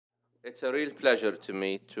It's a real pleasure to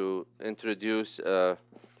me to introduce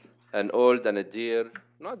an old and a dear,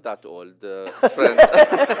 not that old, friend,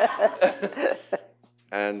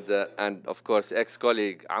 and of course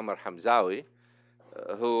ex-colleague Amr Hamzawy,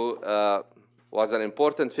 who was an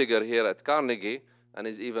important figure here at Carnegie and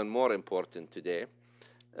is even more important today.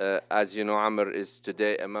 As you know, Amr is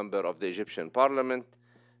today a member of the Egyptian parliament.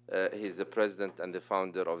 He's the president and the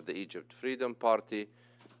founder of the Egypt Freedom Party,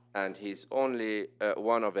 and he's only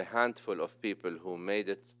one of a handful of people who made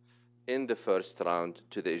it in the first round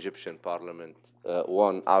to the Egyptian parliament,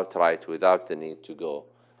 won outright without the need to go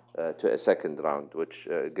to a second round, which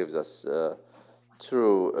gives us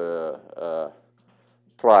true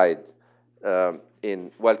pride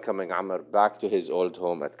in welcoming Amr back to his old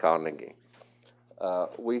home at Carnegie.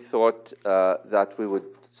 We thought that we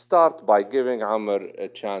would start by giving Amr a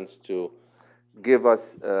chance to give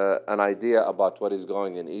us an idea about what is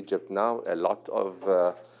going in Egypt now. A lot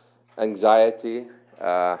of anxiety.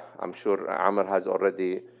 I'm sure Amr has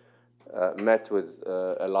already met with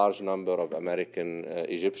a large number of American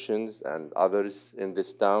Egyptians and others in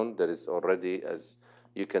this town. There is already, as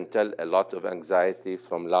you can tell, a lot of anxiety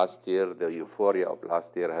from last year. The euphoria of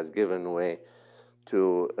last year has given way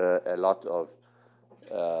to a lot of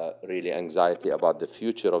really anxiety about the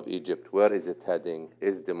future of Egypt. Where is it heading?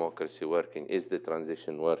 Is democracy working? Is the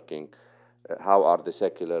transition working? How are the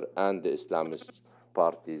secular and the Islamist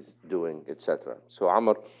parties doing, etc.? So,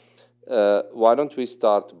 Amr, why don't we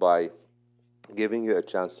start by giving you a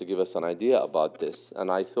chance to give us an idea about this?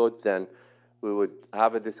 And I thought then we would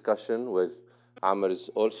have a discussion with Amr's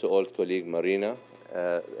also old colleague Marina,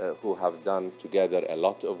 who have done together a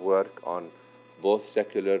lot of work on both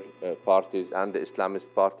secular parties and the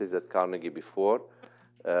Islamist parties at Carnegie before.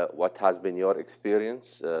 What has been your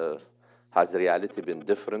experience? Has reality been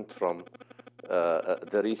different from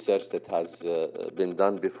the research that has been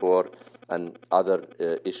done before, and other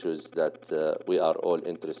issues that we are all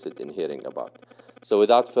interested in hearing about? So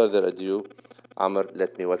without further ado, Amr,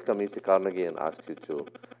 let me welcome you to Carnegie and ask you to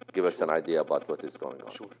give us an idea about what is going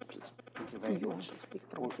on. Sure, please. Thank you very much. Speak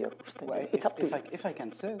from here. Well, It's up to you. if I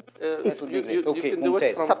can sit, It would be great. Okay, you can do it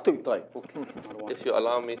ممتاز. from, It's up to you. طيب, okay. Marwan. if you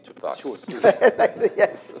allow me to pass. Sure, please.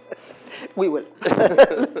 Yes, we will.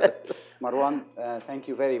 Marwan, thank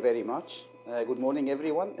you very, very much. Good morning,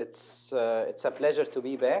 everyone. It's a pleasure to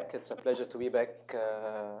be back. It's a pleasure to be back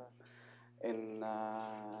in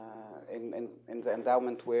the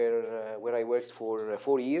endowment where I worked for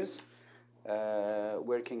 4 years,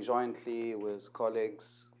 working jointly with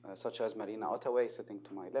colleagues such as Marina Ottaway, sitting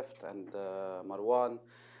to my left, and Marwan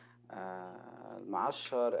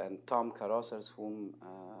Al-Maashar and Tom Karasers, whom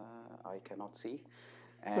I cannot see.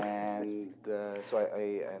 And so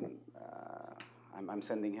I'm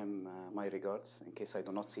sending him my regards in case I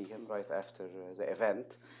do not see him right after the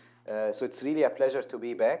event. So it's really a pleasure to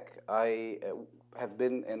be back. I have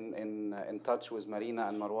been in touch with Marina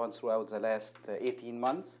and Marwan throughout the last 18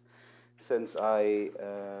 months since I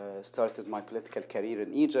started my political career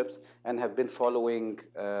in Egypt, and have been following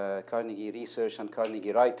Carnegie research and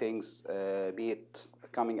Carnegie writings, be it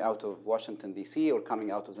coming out of Washington, D.C., or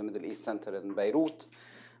coming out of the Middle East Center in Beirut,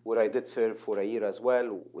 where I did serve for a year as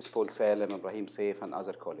well with Paul Salem, Ibrahim Saif, and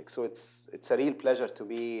other colleagues. So it's a real pleasure to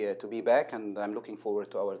be back, and I'm looking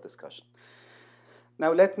forward to our discussion.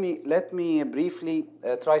 Now let me briefly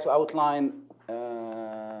try to outline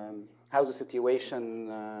how the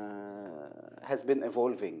situation has been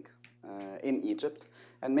evolving in Egypt,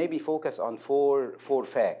 and maybe focus on four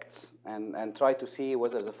facts, and try to see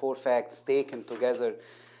whether the 4 facts taken together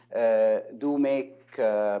do make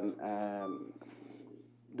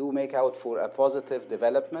out for a positive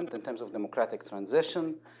development in terms of democratic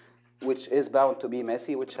transition, which is bound to be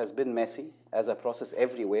messy, which has been messy as a process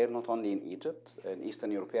everywhere, not only in Egypt, in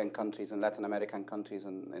Eastern European countries, in Latin American countries,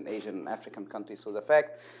 and in Asian and African countries. So the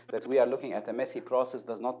fact that we are looking at a messy process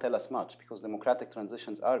does not tell us much, because democratic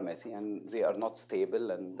transitions are messy and they are not stable,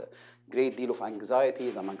 and great deal of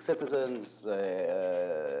anxieties among citizens,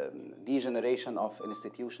 degeneration of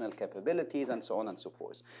institutional capabilities, and so on and so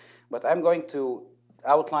forth. But I'm going to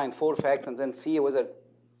outline 4 facts and then see whether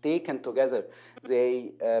taken together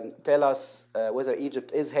they tell us whether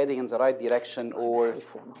Egypt is heading in the right direction or...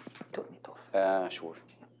 Turn it off. Sure.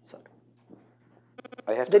 Sorry.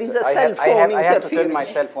 I have There to, is a I cell have, I have, phone I have to turn interfering. my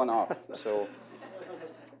cell phone off, so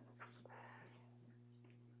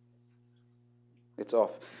it's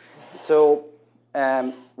off. So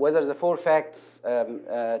whether the 4 facts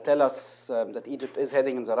tell us that Egypt is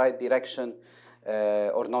heading in the right direction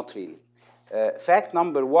or not really. Fact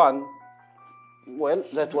number 1, well,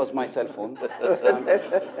 that was my cell phone.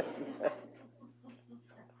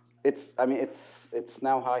 I mean, it's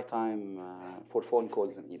now high time for phone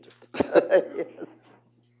calls in Egypt. Yes.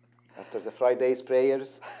 After the Friday's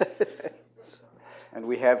prayers. And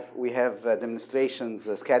we have demonstrations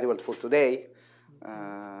scheduled for today.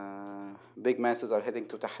 Big masses are heading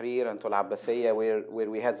to Tahrir and to Al-Abbasiyya, where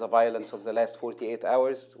we had the violence of the last 48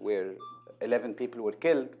 hours, where 11 people were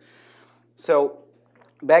killed. So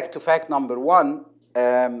back to fact number one.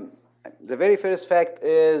 The very first fact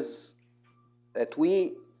is that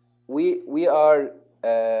we are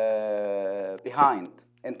behind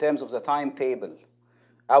in terms of the timetable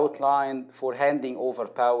outlined for handing over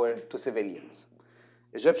power to civilians.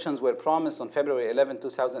 Egyptians were promised on February 11,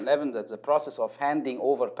 2011, that the process of handing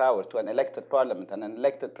over power to an elected parliament and an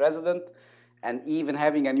elected president, and even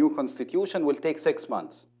having a new constitution, will take 6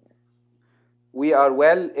 months. We are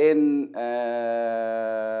well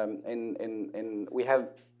we have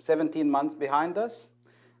 17 months behind us,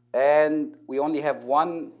 and we only have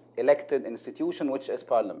one elected institution, which is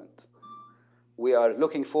parliament. We are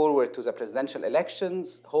looking forward to the presidential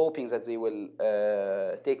elections, hoping that they will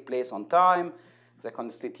take place on time. The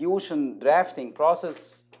constitution drafting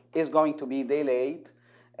process is going to be delayed,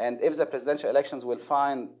 and if the presidential elections will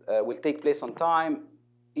take place on time,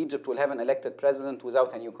 Egypt will have an elected president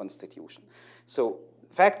without a new constitution. So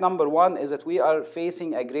fact number one is that we are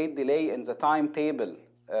facing a great delay in the timetable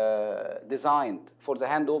designed for the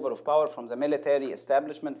handover of power from the military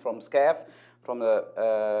establishment, from SCAF, from the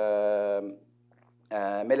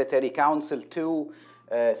military council to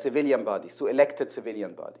civilian bodies, to elected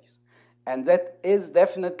civilian bodies. And that is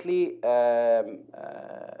definitely a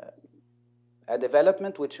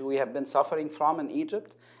development which we have been suffering from in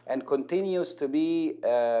Egypt, and continues to be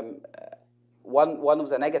one of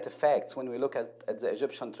the negative facts when we look at the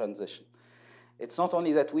Egyptian transition. It's not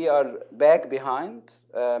only that we are back behind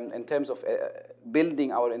in terms of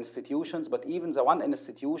building our institutions, but even the one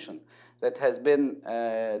institution that has been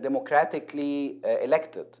democratically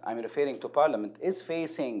elected, I'm referring to parliament, is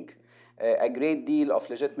facing a great deal of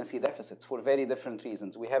legitimacy deficits for very different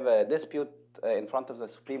reasons. We have a dispute in front of the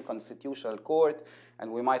Supreme Constitutional Court,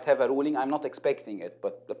 and we might have a ruling. I'm not expecting it,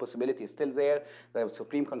 but the possibility is still there. The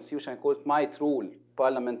Supreme Constitutional Court might rule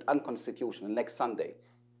parliament unconstitutional next Sunday,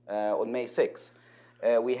 on May 6th.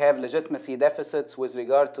 We have legitimacy deficits with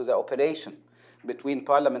regard to the operation between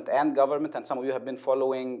parliament and government, and some of you have been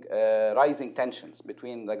following rising tensions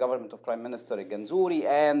between the government of Prime Minister Ganzouri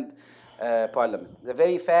and parliament. The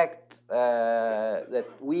very fact that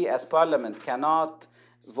we as parliament cannot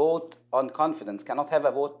vote on confidence, cannot have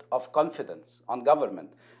a vote of confidence on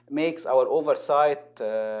government, makes our oversight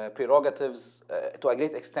prerogatives to a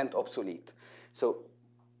great extent obsolete. So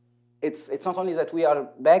it's not only that we are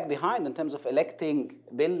back behind in terms of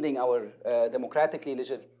building our democratically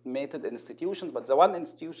legitimated institutions, but the one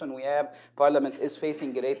institution we have, parliament, is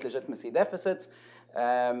facing great legitimacy deficits.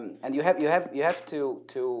 And you have to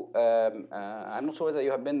I'm not sure whether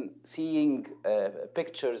you have been seeing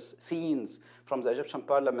scenes from the Egyptian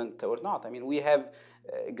parliament or not. I mean, we have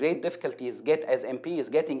great difficulties as MPs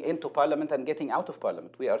getting into parliament and getting out of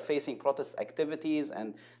parliament. We are facing protest activities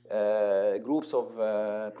and groups of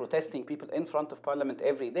protesting people in front of parliament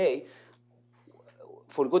every day.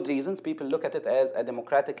 For good reasons. People look at it as a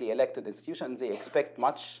democratically elected institution. They expect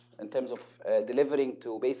much in terms of delivering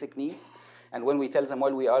to basic needs. And when we tell them,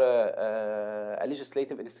 well, we are a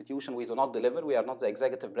legislative institution, we do not deliver. We are not the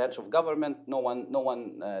executive branch of government. No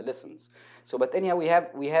one listens. So, but anyhow, we have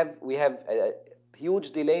a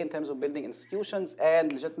huge delay in terms of building institutions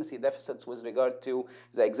and legitimacy deficits with regard to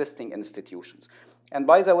the existing institutions. And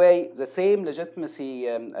by the way, the same legitimacy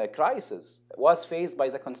crisis was faced by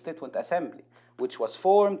the Constituent Assembly, which was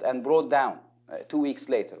formed and brought down 2 weeks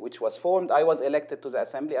later, which was formed. I was elected to the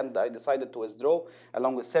assembly, and I decided to withdraw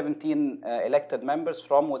along with 17 elected members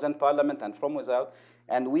from within parliament and from without.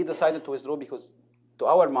 And we decided to withdraw because, to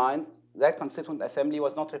our mind, that Constituent Assembly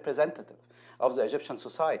was not representative of the Egyptian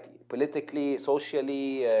society, politically,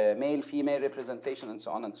 socially, male-female representation, and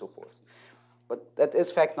so on and so forth. But that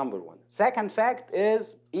is fact number one. Second fact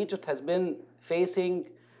is Egypt has been facing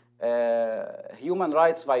human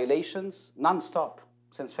rights violations non-stop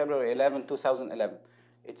since February 11, 2011.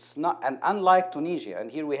 It's not, and unlike Tunisia,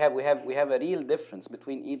 and here we have a real difference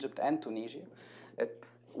between Egypt and Tunisia.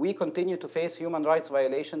 We continue to face human rights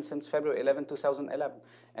violations since February 11, 2011.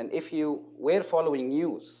 And if you were following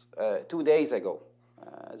news 2 days ago,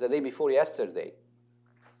 the day before yesterday,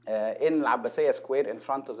 in Al-Abbasiyya Square in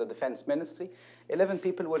front of the Defense Ministry. 11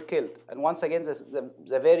 people were killed. And once again,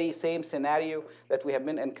 the very same scenario that we have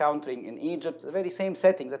been encountering in Egypt, the very same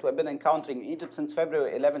settings that we have been encountering in Egypt since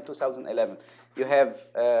February 11, 2011. You have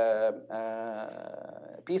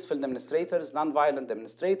peaceful demonstrators, non-violent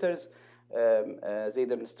demonstrators. They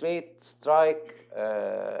demonstrate, strike,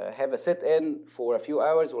 have a sit-in for a few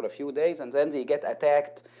hours or a few days, and then they get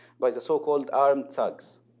attacked by the so-called armed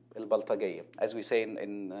thugs, al-Baltagiyya, as we say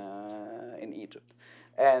in Egypt.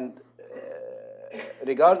 And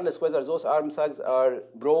regardless whether those armed thugs are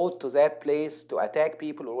brought to that place to attack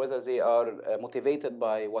people or whether they are motivated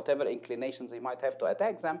by whatever inclinations they might have to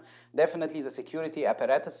attack them, definitely the security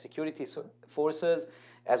apparatus, security forces,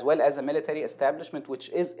 as well as the military establishment, which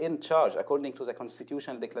is in charge, according to the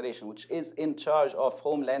constitutional declaration, which is in charge of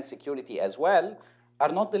homeland security as well,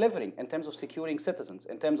 are not delivering in terms of securing citizens,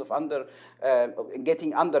 in terms of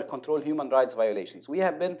getting under control human rights violations. We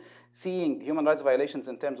have been seeing human rights violations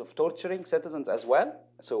in terms of torturing citizens as well.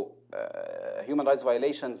 So human rights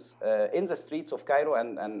violations in the streets of Cairo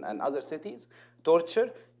and other cities,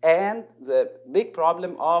 torture, and the big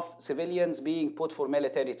problem of civilians being put before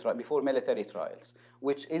military trials,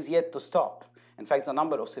 which is yet to stop. In fact, the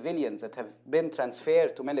number of civilians that have been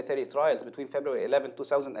transferred to military trials between February 11,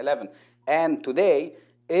 2011 and today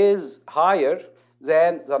is higher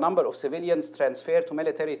than the number of civilians transferred to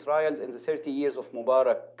military trials in the 30 years of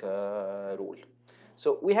Mubarak rule.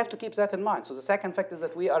 So we have to keep that in mind. So the second fact is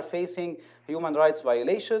that we are facing human rights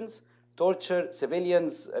violations, torture,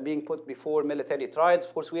 civilians being put before military trials.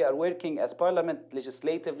 Of course, we are working as parliament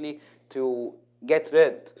legislatively to get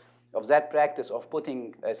rid of that practice of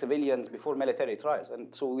putting civilians before military trials.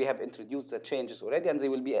 And so we have introduced the changes already, and they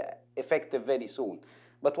will be effective very soon.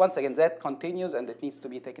 But once again, that continues, and it needs to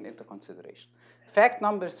be taken into consideration. Fact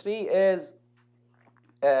number 3 is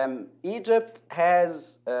Egypt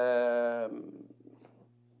has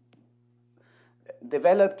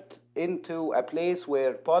developed into a place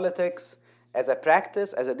where politics as a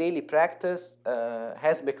practice, as a daily practice,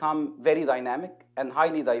 has become very dynamic and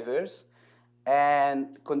highly diverse,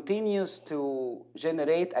 and continues to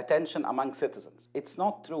generate attention among citizens. It's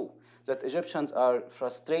not true that Egyptians are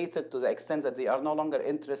frustrated to the extent that they are no longer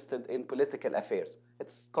interested in political affairs.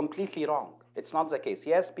 It's completely wrong. It's not the case.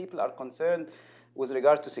 Yes, people are concerned with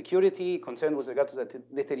regard to security, concerned with regard to the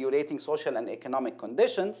deteriorating social and economic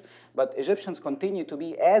conditions, but Egyptians continue to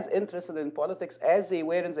be as interested in politics as they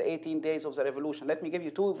were in the 18 days of the revolution. Let me give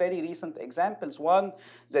you 2 very recent examples. One,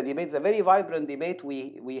 the very vibrant debate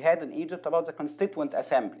we had in Egypt about the Constituent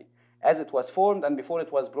Assembly, as it was formed and before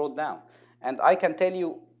it was brought down. And I can tell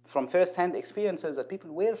you from first-hand experiences that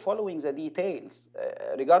people were following the details,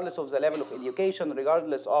 regardless of the level of education,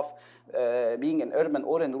 regardless of being in urban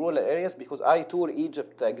or in rural areas, because I tour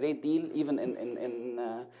Egypt a great deal, even in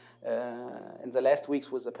the last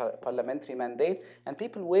weeks with the parliamentary mandate, and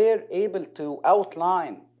people were able to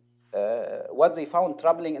outline what they found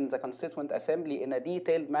troubling in the Constituent Assembly in a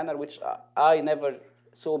detailed manner, which I never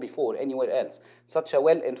saw before anywhere else. Such a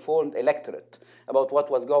well-informed electorate about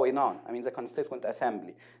what was going on. I mean, the Constituent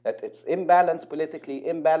Assembly, that it's imbalanced politically,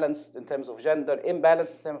 imbalanced in terms of gender,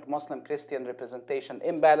 imbalanced in terms of Muslim-Christian representation,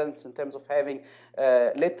 imbalanced in terms of having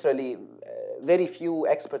literally very few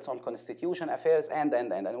experts on constitution affairs, and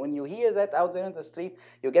when you hear that out there in the street,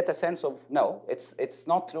 you get a sense of, no, it's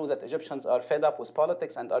not true that Egyptians are fed up with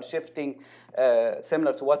politics and are shifting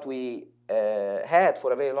similar to what we had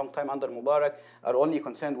for a very long time under Mubarak, are only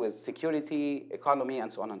concerned with security, economy,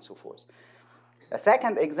 and so on and so forth. A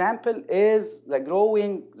second example is the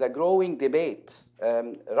growing debate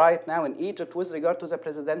right now in Egypt with regard to the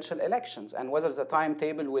presidential elections and whether the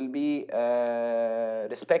timetable will be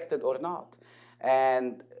respected or not.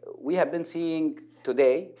 And we have been seeing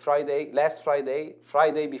today, last Friday,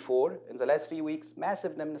 Friday before, in the last 3 weeks,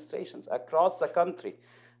 massive demonstrations across the country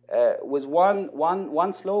with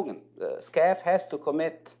one slogan: SCAF has to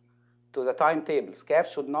commit to the timetable. SCAF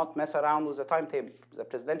should not mess around with the timetable. The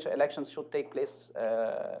presidential elections should take place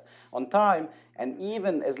on time. And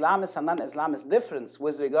even Islamist and non-Islamist difference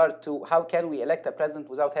with regard to how can we elect a president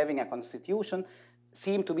without having a constitution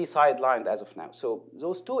seem to be sidelined as of now. So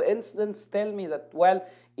those 2 incidents tell me that, well,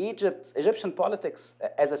 Egyptian politics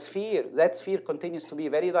as a sphere, that sphere continues to be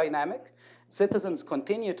very dynamic. Citizens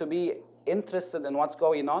continue to be interested in what's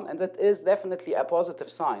going on, and that is definitely a positive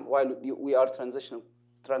sign while we are transitioning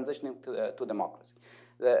to democracy.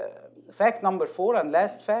 The fact number 4 and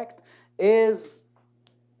last fact is,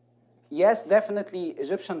 yes, definitely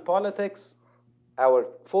Egyptian politics, our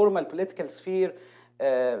formal political sphere,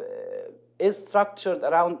 is structured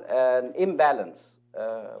around an imbalance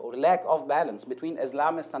or lack of balance between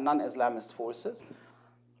Islamist and non-Islamist forces.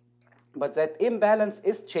 but that imbalance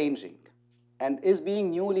is changing and is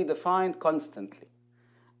being newly defined constantly.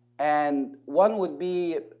 And one would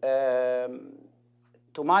be,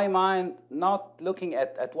 to my mind, not looking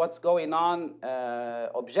at what's going on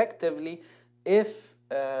objectively if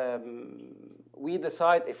we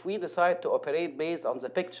decide to operate based on the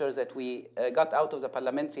picture that we got out of the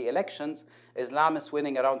parliamentary elections, Islamists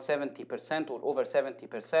winning around 70% or over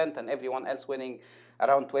 70%, and everyone else winning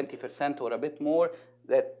around 20% or a bit more,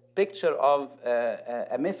 that picture of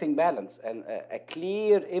a missing balance and a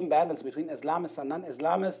clear imbalance between Islamists and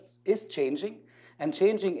non-Islamists is changing, and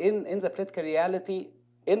changing in the political reality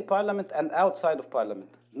in parliament and outside of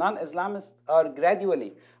parliament. Non-Islamists are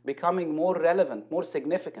gradually becoming more relevant, more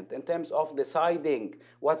significant in terms of deciding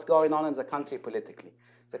what's going on in the country politically.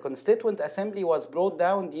 The Constituent Assembly was brought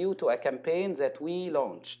down due to a campaign that we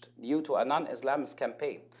launched, due to a non-Islamist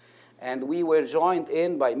campaign. And we were joined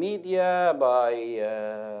in by media, by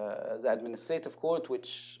the administrative court,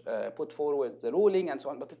 which put forward the ruling and so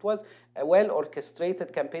on. But it was a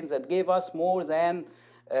well-orchestrated campaign that gave us more than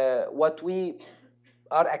what we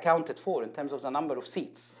are accounted for in terms of the number of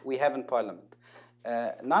seats we have in parliament.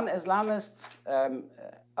 Non-Islamists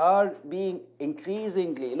are being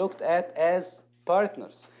increasingly looked at as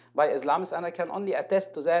partners by Islamists, and I can only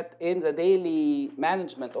attest to that in the daily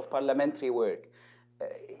management of parliamentary work.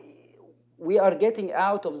 We are getting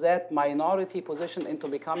out of that minority position into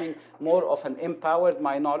becoming more of an empowered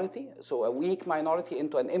minority, so a weak minority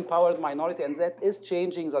into an empowered minority, and that is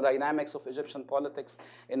changing the dynamics of Egyptian politics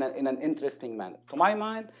in an interesting manner. To my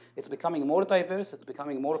mind, it's becoming more diverse, it's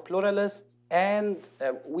becoming more pluralist, and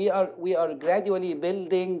we are gradually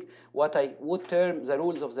building what I would term the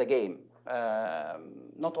rules of the game.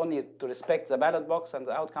 Not only to respect the ballot box and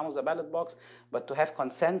the outcome of the ballot box, but to have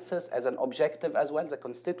consensus as an objective as well. The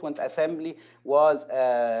Constituent Assembly was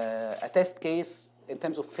a test case in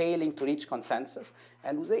terms of failing to reach consensus.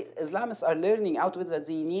 And the Islamists are learning out of it that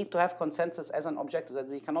they need to have consensus as an objective, that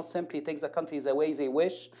they cannot simply take the country the way they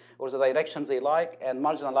wish or the direction they like and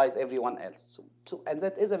marginalize everyone else. And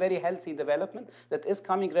that is a very healthy development that is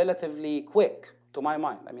coming relatively quick, to my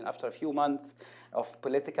mind. I mean, after a few months of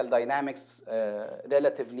political dynamics,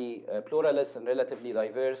 relatively pluralist and relatively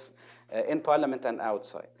diverse in parliament and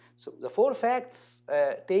outside. So the four facts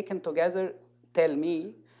taken together tell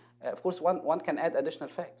me, of course, one can add additional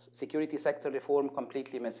facts. Security sector reform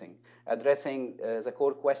completely missing. Addressing the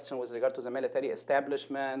core question with regard to the military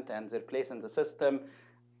establishment and their place in the system.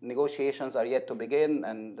 Negotiations are yet to begin,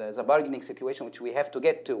 and the bargaining situation, which we have to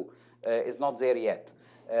get to, is not there yet.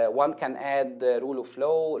 One can add rule of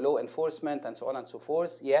law, law enforcement, and so on and so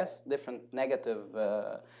forth. Yes, different negative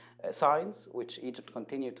signs, which Egypt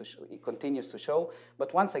continues to show.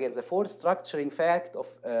 But once again, the four structuring facts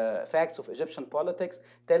of Egyptian politics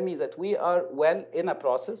tell me that we are well in a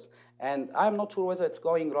process, and I'm not sure whether it's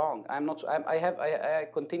going wrong. I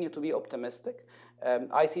continue to be optimistic.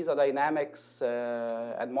 I see the dynamics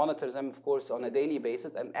and monitor them, of course, on a daily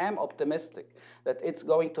basis, and am optimistic that it's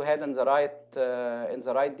going to head in the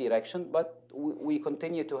right direction. But we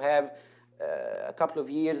continue to have a couple of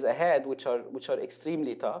years ahead, which are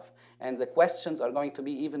extremely tough, and the questions are going to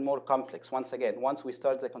be even more complex. Once again, once we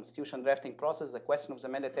start the constitution drafting process, the question of the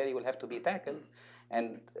military will have to be tackled,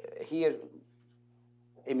 and here,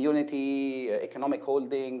 immunity, economic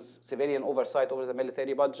holdings, civilian oversight over the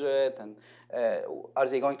military budget, and are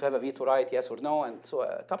they going to have a veto right, yes or no? And so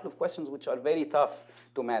a couple of questions which are very tough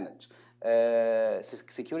to manage.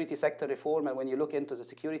 Security sector reform, and when you look into the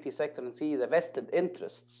security sector and see the vested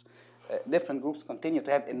interests different groups continue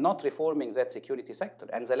to have in not reforming that security sector,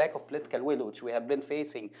 and the lack of political will, which we have been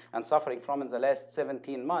facing and suffering from in the last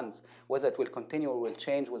 17 months, whether it will continue or will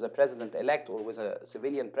change with a president-elect or with a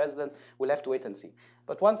civilian president, we'll have to wait and see.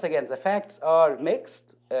 But once again, the facts are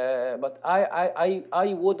mixed, but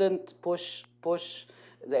I wouldn't push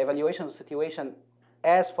the evaluation of the situation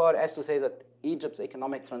as far as to say that Egypt's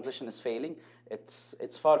economic transition is failing.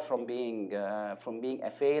 It's far from being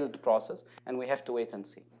a failed process, and we have to wait and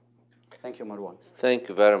see. Thank you, Marwan. Thank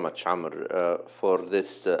you very much, Amr, for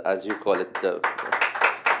this, as you call it,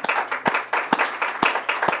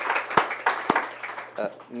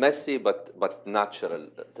 messy but natural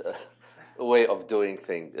way of doing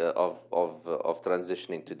things, of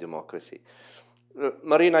transitioning to democracy.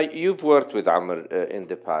 Marina, you've worked with Amr in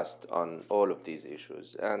the past on all of these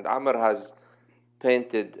issues, and Amr has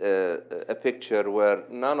painted a picture where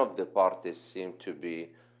none of the parties seem to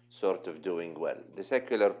be sort of doing well. The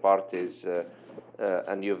secular parties,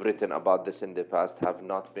 and you've written about this in the past, have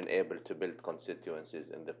not been able to build constituencies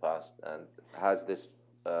in the past. And has this,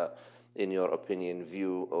 in your opinion,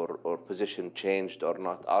 view or position changed or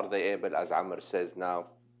not? Are they able, as Amr says now,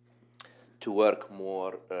 to work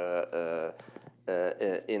more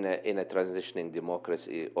in a transitioning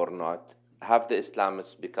democracy or not? Have the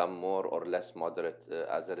Islamists become more or less moderate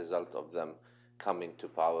as a result of them coming to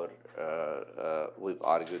power? We've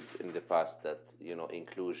argued in the past that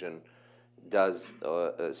inclusion does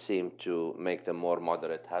seem to make them more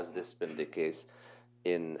moderate. Has this been the case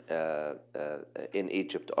in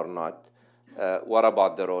Egypt or not? What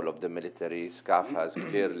about the role of the military? SCAF has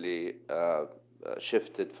clearly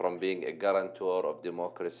shifted from being a guarantor of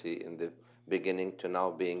democracy in the beginning to now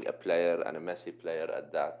being a player, and a messy player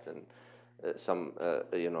at that, and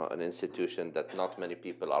an institution that not many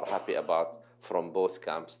people are happy about from both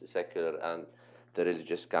camps, the secular and the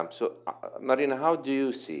religious camp. So, Marina, how do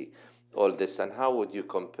you see all this, and how would you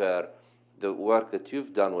compare the work that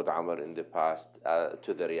you've done with Amr in the past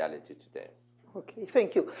to the reality today? Okay,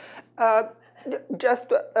 thank you. Just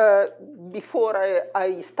before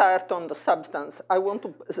I start on the substance, I want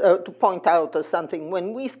to point out something.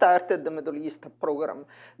 When we started the Middle East program,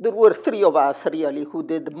 there were three of us really who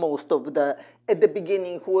did most of at the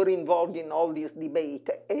beginning, who were involved in all this debate.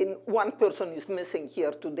 And one person is missing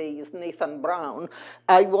here today is Nathan Brown.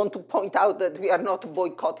 I want to point out that we are not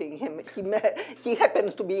boycotting him. He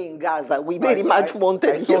happens to be in Gaza. We very much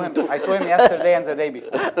wanted him to. I saw him yesterday and the day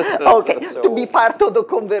before. Okay, so, to be part of the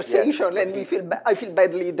conversation, yes, and I feel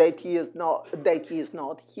badly that he is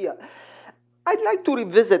not here. I'd like to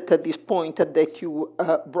revisit this point that you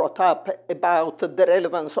brought up about the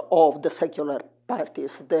relevance of the secular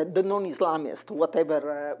parties, the non-Islamist,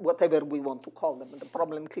 whatever we want to call them. The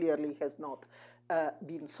problem clearly has not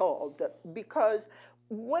been solved, because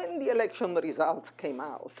when the election results came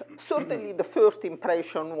out, certainly the first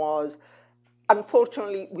impression was,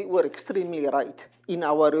 unfortunately, we were extremely right in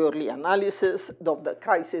our early analysis of the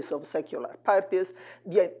crisis of secular parties,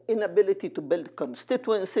 the inability to build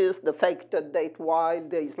constituencies, the fact that while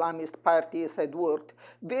the Islamist parties had worked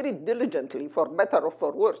very diligently, for better or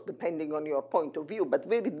for worse, depending on your point of view, but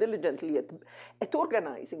very diligently at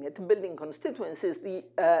organizing, at building constituencies,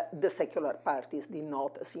 the secular parties did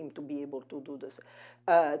not seem to be able to do this,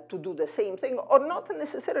 to do the same thing, or not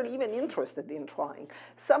necessarily even interested in trying.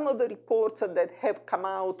 Some of the reports that have come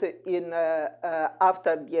out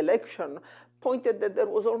after the election pointed that there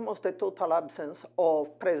was almost a total absence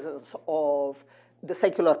of presence of the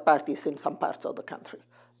secular parties in some parts of the country.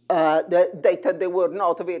 That they were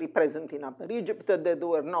not very present in Upper Egypt, that they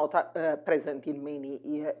were not present in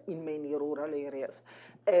many rural areas,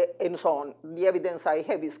 and so on. The evidence I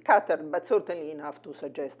have is scattered, but certainly enough to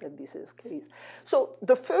suggest that this is the case. So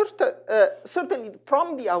the first, certainly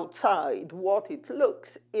from the outside, what it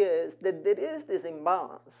looks is that there is this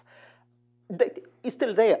imbalance that is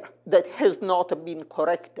still there, that has not been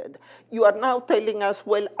corrected. You are now telling us,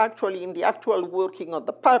 well, actually, in the actual working of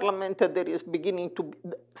the parliament, there is beginning to be,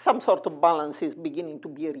 some sort of balance is beginning to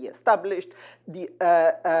be reestablished. The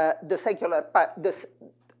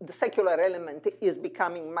secular element is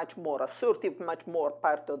becoming much more assertive, much more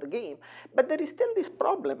part of the game. But there is still this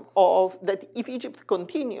problem of that if Egypt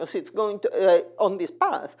continues, it's going to, on this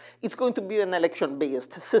path, it's going to be an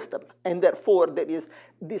election-based system. And therefore, there is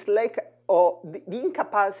this lack of the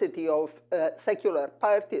incapacity of secular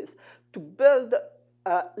parties to build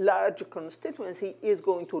a large constituency is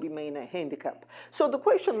going to remain a handicap. So the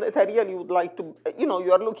question that I really would like to, you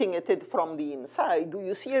are looking at it from the inside. Do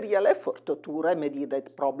you see a real effort to remedy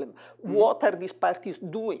that problem? Mm-hmm. What are these parties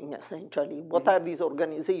doing, essentially? What are these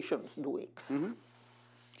organizations doing? Mm-hmm.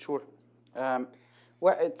 Sure.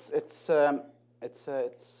 Well, it's a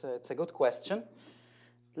good question.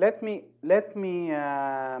 Let me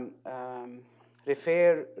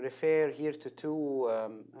refer here to two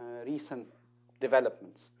recent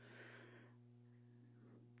developments.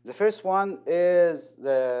 The first one is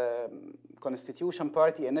the Constitution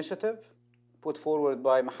Party initiative put forward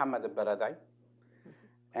by Mohammed al-Baradei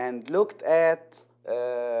and looked at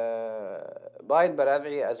by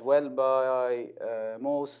al-Baradei as well by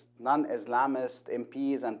most non-Islamist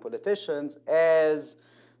MPs and politicians as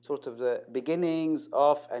sort of the beginnings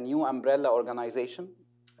of a new umbrella organization,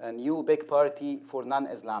 a new big party for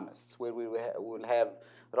non-Islamists, where we will have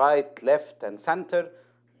right, left, and center.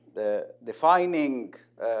 The defining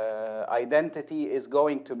identity is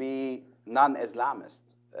going to be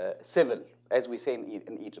non-Islamist, civil, as we say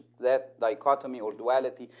in Egypt. That dichotomy or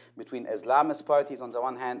duality between Islamist parties on the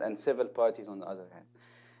one hand and civil parties on the other hand.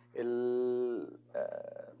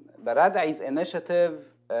 Baradei's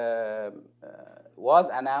initiative was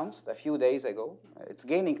announced a few days ago. It's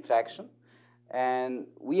gaining traction. And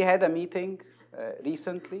we had a meeting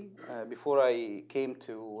recently before I came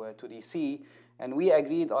to DC, And we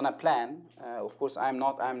agreed on a plan. Of course, I'm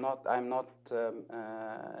not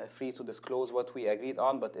free to disclose what we agreed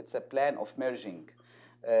on, but it's a plan of merging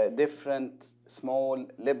different small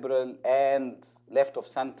liberal and left of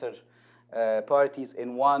center parties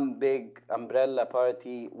in one big umbrella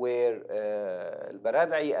party where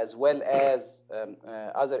Al-Baradei, as well as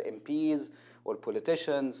other MPs or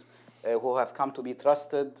politicians who have come to be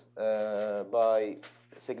trusted by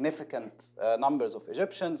significant numbers of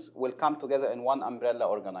Egyptians, will come together in one umbrella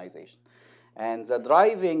organization. And the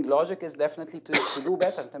driving logic is definitely to do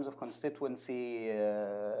better in terms of constituency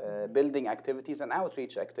building activities and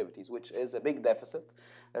outreach activities, which is a big deficit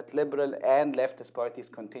that liberal and leftist parties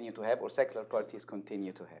continue to have, or secular parties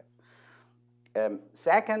continue to have.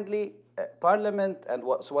 Secondly, Parliament, and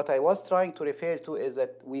what I was trying to refer to is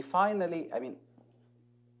that we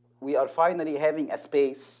are finally having a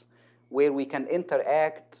space where we can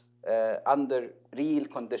interact under real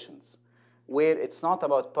conditions, where it's not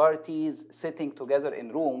about parties sitting together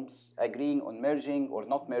in rooms agreeing on merging or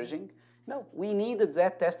not merging. No, we needed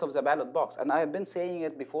that test of the ballot box. And I have been saying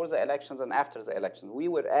it before the elections and after the elections. We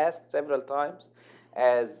were asked several times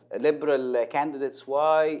as liberal candidates,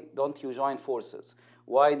 why don't you join forces?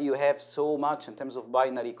 Why do you have so much in terms of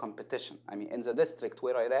binary competition? I mean, in the district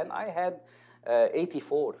where I ran, I had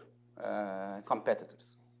 84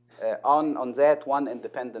 competitors on that one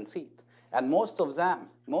independent seat. And most of them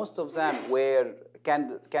were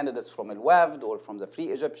candidates from Al-Wafd or from the Free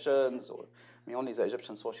Egyptians, or only the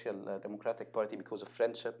Egyptian Social Democratic Party, because of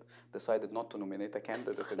friendship, decided not to nominate a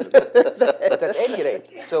candidate in the district. But at any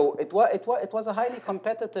rate, so it was a highly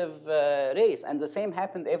competitive race, and the same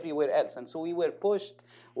happened everywhere else. And so we were pushed,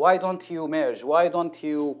 why don't you merge? Why don't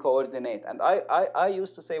you coordinate? And I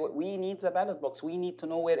used to say, well, we need the ballot box. We need to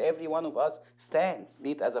know where every one of us stands,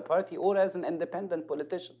 be it as a party or as an independent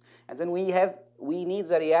politician. And then we need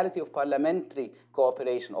the reality of parliamentary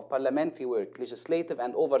cooperation, of parliamentary work, legislative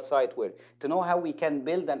and oversight work, to know how we can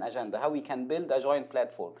build an agenda, how we can build a joint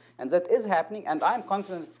platform. And that is happening, and I'm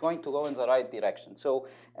confident it's going to go in the right direction. So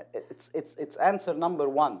it's answer number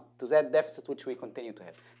one to that deficit which we continue to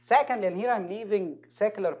have. Secondly, and here I'm leaving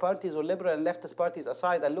secular parties or liberal and leftist parties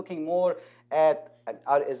aside and looking more at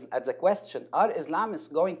the question, are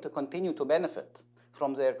Islamists going to continue to benefit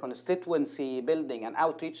from their constituency building and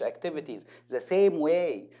outreach activities the same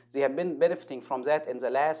way they have been benefiting from that in the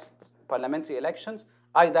last parliamentary elections?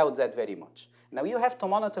 I doubt that very much. Now, you have to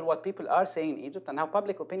monitor what people are saying in Egypt and how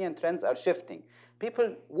public opinion trends are shifting.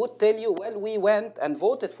 People would tell you, well, we went and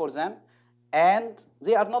voted for them, and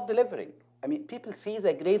they are not delivering. I mean, people see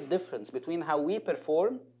the great difference between how we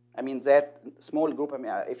perform. I mean, that small group,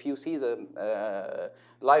 if you see the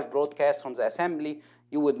live broadcast from the assembly,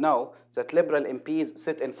 you would know that liberal MPs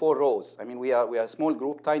sit in 4 rows. I mean, we are a small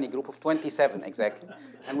group, tiny group of 27 exactly.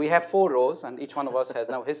 And we have 4 rows, and each one of us has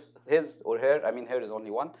now his or her, I mean, her is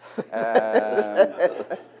only one,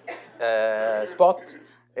 spot.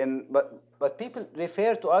 But people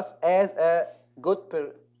refer to us as a good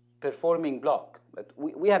performing bloc. But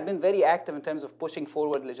we have been very active in terms of pushing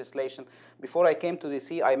forward legislation. Before I came to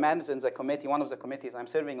DC, I managed in the committee, one of the committees. I'm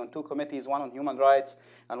serving on 2 committees, one on human rights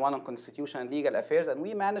and one on constitution and legal affairs. And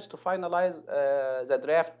we managed to finalize the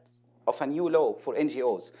draft of a new law for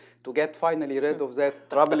NGOs to get finally rid of that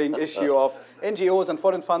troubling issue of NGOs and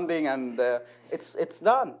foreign funding. And it's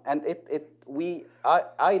done. And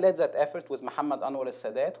I led that effort with Muhammad Anwar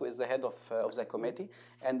al-Sadat, who is the head of the committee.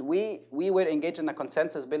 And we were engaged in a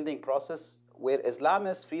consensus building process where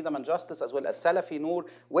Islamists, Freedom and Justice, as well as Salafi Noor,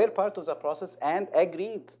 were part of the process and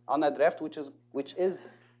agreed on a draft which is,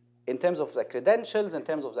 in terms of the credentials, in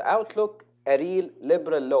terms of the outlook, a real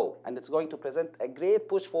liberal law. And it's going to present a great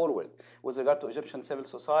push forward with regard to Egyptian civil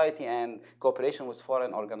society and cooperation with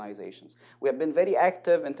foreign organizations. We have been very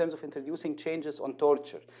active in terms of introducing changes on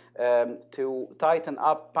torture, to tighten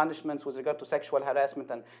up punishments with regard to sexual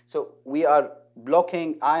harassment. And so we are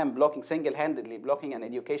I am blocking, single-handedly blocking an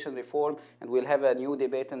education reform, and we'll have a new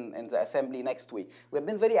debate in the assembly next week. We have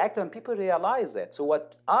been very active, and people realize that. So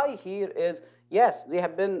what I hear is, yes, they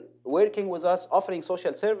have been working with us, offering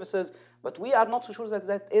social services, but we are not so sure that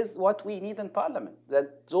that is what we need in Parliament,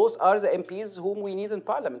 that those are the MPs whom we need in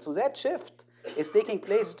Parliament. So that shift is taking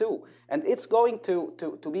place too. And it's going to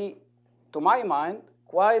be, to my mind,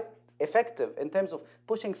 quite effective in terms of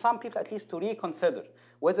pushing some people at least to reconsider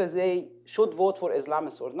whether they should vote for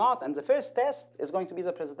Islamists or not. And the first test is going to be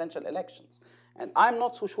the presidential elections. And I'm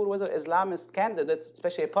not so sure whether Islamist candidates,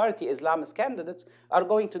 especially party Islamist candidates, are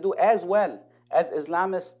going to do as well as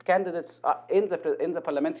Islamist candidates in the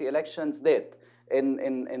parliamentary elections did.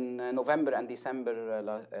 in November and December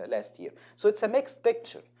last year. So it's a mixed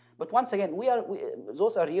picture. But once again,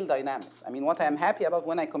 those are real dynamics. I mean, what I'm happy about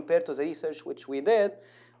when I compare to the research which we did,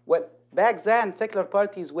 well, back then, secular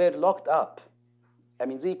parties were locked up. I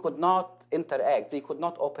mean, they could not interact. They could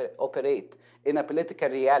not operate in a political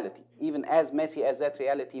reality, even as messy as that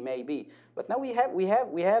reality may be. But now we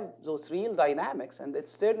have those real dynamics, and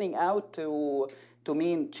it's turning out to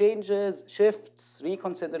mean changes, shifts,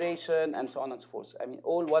 reconsideration, and so on and so forth. I mean,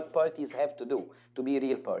 all what parties have to do to be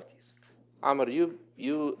real parties. Amr,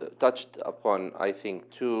 you touched upon, I think,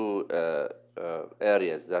 two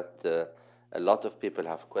areas that a lot of people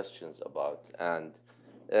have questions about, and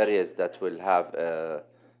areas that will have a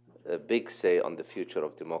big say on the future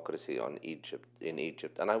of democracy in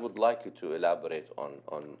Egypt. And I would like you to elaborate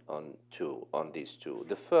on these two.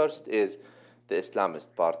 The first is the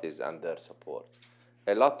Islamist parties and their support.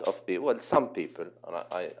 A lot of people, well, some people, and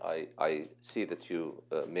I see that you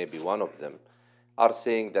may be one of them, are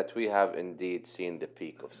saying that we have indeed seen the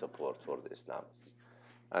peak of support for the Islamists,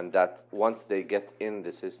 and that once they get in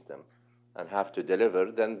the system and have to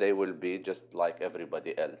deliver, then they will be just like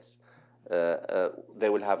everybody else. They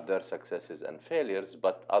will have their successes and failures,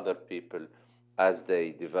 but other people, as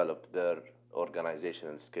they develop their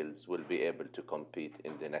organizational skills, will be able to compete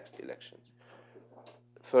in the next elections.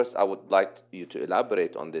 First, I would like you to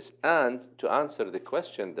elaborate on this and to answer the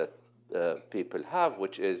question that people have,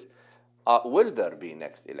 which is, will there be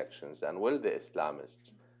next elections, and will the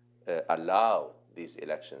Islamists allow these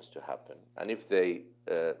elections to happen? And if they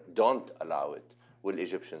don't allow it, will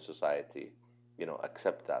Egyptian society,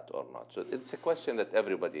 accept that or not? So it's a question that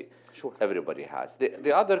everybody has.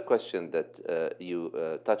 The other question that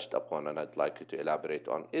you touched upon, and I'd like you to elaborate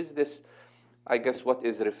on, is this, I guess, what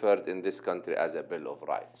is referred in this country as a Bill of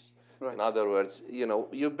Rights. Right. In other words,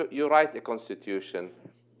 you write a constitution.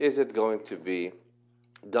 Is it going to be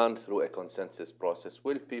done through a consensus process?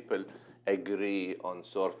 Will people agree on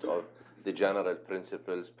sort of the general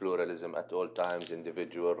principles, pluralism at all times,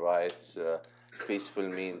 individual rights, peaceful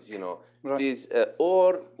means, right. These,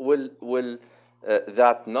 or will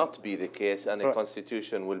that not be the case, and a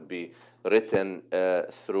constitution will be written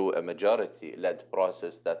through a majority-led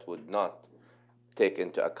process that would not take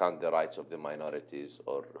into account the rights of the minorities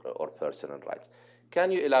or personal rights?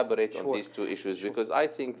 Can you elaborate on these two issues? Because I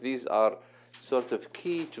think these are sort of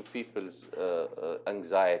key to people's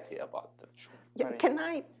anxiety about them. Yeah, can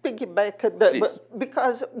I piggyback?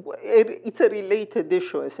 Because it's a related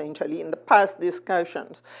issue, essentially. In the past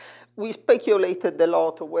discussions, we speculated a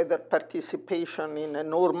lot whether participation in a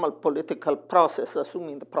normal political process,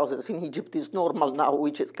 assuming the process in Egypt is normal now,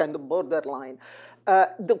 which is kind of borderline,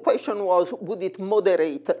 the question was, would it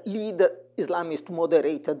lead Islamists to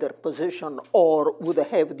moderate their position, or would it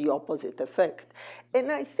have the opposite effect? And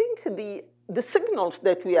I think the signals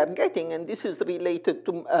that we are getting, and this is related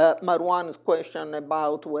to Marwan's question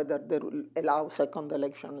about whether they will allow second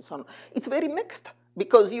elections, it's very mixed,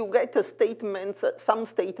 because you get some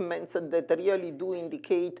statements that really do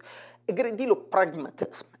indicate a great deal of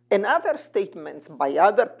pragmatism, and other statements by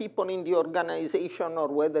other people in the organization, or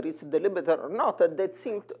whether it's deliberate or not, that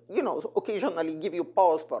seem to, occasionally give you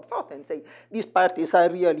pause for thought and say, these parties are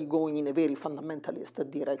really going in a very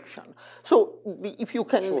fundamentalist direction. So if you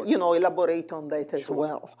can, elaborate on that as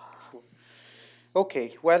well. Sure.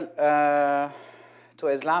 Okay, well, to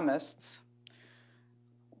Islamists,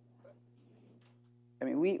 I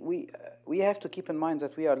mean, we have to keep in mind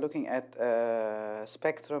that we are looking at a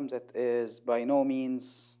spectrum that is by no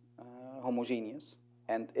means homogeneous.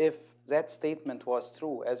 And if that statement was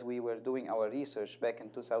true as we were doing our research back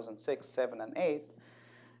in 2006, 7, and 8,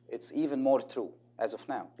 it's even more true as of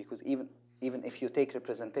now. Because even if you take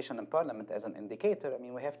representation in parliament as an indicator, I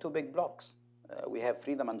mean, we have two big blocks. We have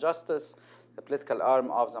Freedom and Justice, the political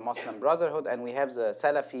arm of the Muslim Brotherhood, and we have the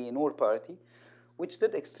Salafi Noor Party, which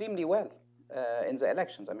did extremely well in the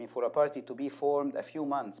elections. I mean, for a party to be formed a few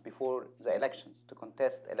months before the elections, to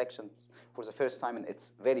contest elections for the first time in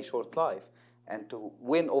its very short life, and to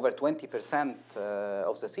win over 20%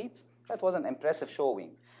 of the seats, that was an impressive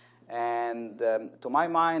showing. And to my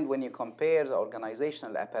mind, when you compare the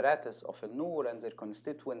organizational apparatus of Al-Noor and their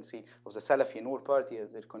constituency, of the Salafi Noor Party,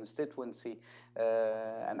 their constituency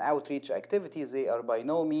and outreach activities, they are by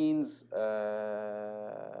no means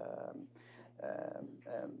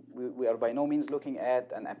we are by no means looking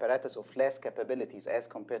at an apparatus of less capabilities as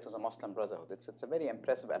compared to the Muslim Brotherhood. It's a very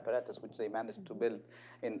impressive apparatus which they managed to build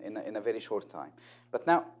in a very short time. But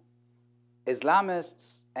now,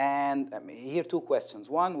 Islamists, and here two questions.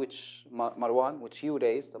 One, which Marwan, which you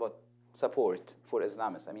raised about support for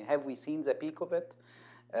Islamists. I mean, have we seen the peak of it?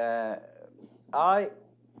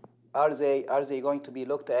 are they going to be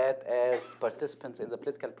looked at as participants in the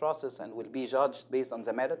political process and will be judged based on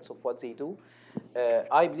the merits of what they do?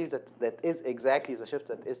 I believe that is exactly the shift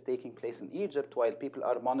that is taking place in Egypt, while people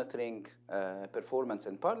are monitoring performance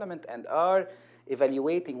in parliament and are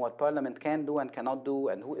evaluating what parliament can do and cannot do,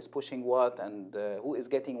 and who is pushing what, and who is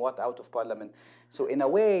getting what out of parliament. So in a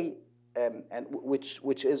way, and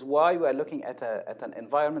which is why we are looking at an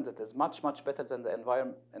environment that is much better than the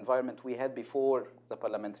environment we had before the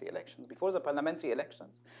parliamentary elections. Before the parliamentary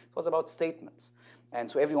elections, it was about statements, and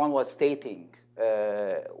so everyone was stating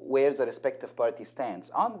where the respective party stands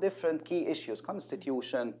on different key issues: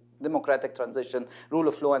 constitution, democratic transition, rule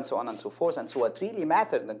of law, and so on and so forth. And so what really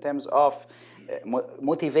mattered in terms of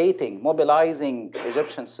mobilizing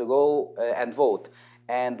Egyptians to go and vote,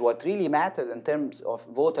 and what really mattered in terms of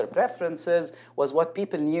voter preferences, was what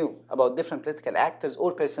people knew about different political actors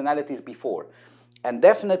or personalities before. And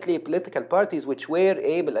definitely political parties which were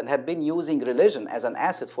able and have been using religion as an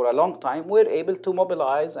asset for a long time were able to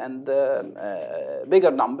mobilize and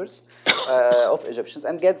bigger numbers of Egyptians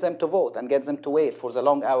and get them to vote and get them to wait for the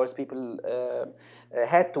long hours people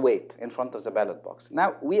had to wait in front of the ballot box.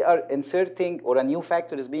 Now we are inserting, or a new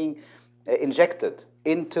factor is being injected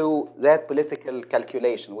into that political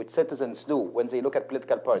calculation, which citizens do when they look at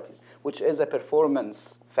political parties, which is a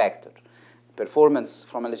performance factor. Performance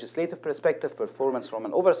from a legislative perspective, performance from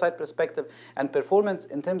an oversight perspective, and performance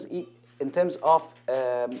in terms of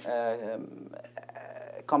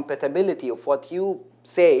compatibility of what you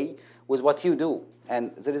say with what you do.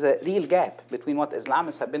 And there is a real gap between what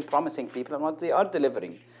Islamists have been promising people and what they are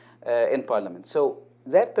delivering in parliament. So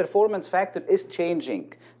that performance factor is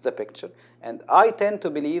changing the picture. And I tend to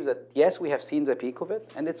believe that, yes, we have seen the peak of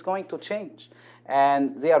it, and it's going to change.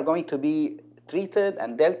 And they are going to be treated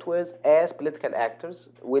and dealt with as political actors,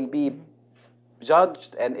 will be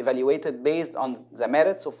judged and evaluated based on the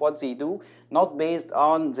merits of what they do, not based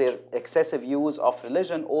on their excessive use of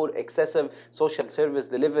religion or excessive social service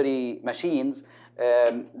delivery machines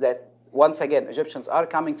that, once again, Egyptians are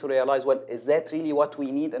coming to realize, well, is that really what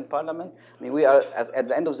we need in parliament? I mean, we are, at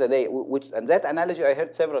the end of the day, and that analogy I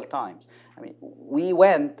heard several times. I mean, we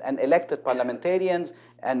went and elected parliamentarians,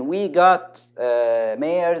 and we got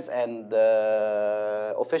mayors and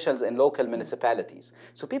officials in local municipalities.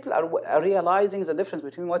 So people are realizing the difference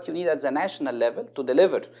between what you need at the national level to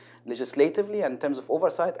deliver legislatively in terms of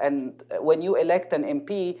oversight, and when you elect an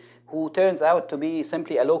MP who turns out to be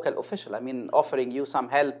simply a local official, I mean, offering you some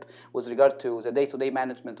help with regard to the day-to-day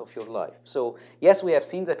management of your life. So yes, we have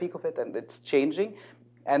seen the peak of it, and it's changing.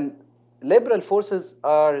 And liberal forces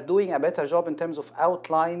are doing a better job in terms of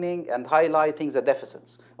outlining and highlighting the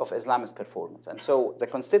deficits of Islamist performance. And so the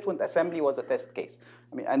Constituent Assembly was a test case.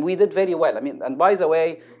 I mean, and we did very well. I mean, and by the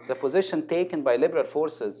way, the position taken by liberal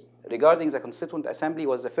forces regarding the Constituent Assembly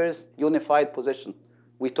was the first unified position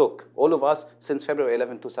we took, all of us, since February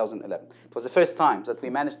 11, 2011. It was the first time that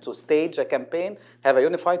we managed to stage a campaign, have a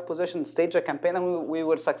unified position, stage a campaign, and we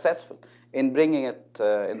were successful in bringing it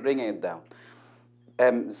down.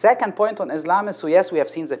 Second point on Islamists, so yes, we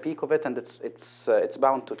have seen the peak of it, and it's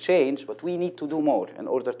bound to change, but we need to do more in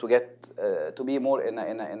order to get to be more in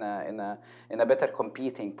a better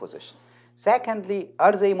competing position. Secondly,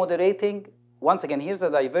 are they moderating? Once again, here's the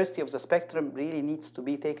diversity of the spectrum really needs to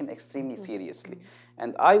be taken extremely seriously.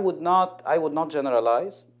 And I would not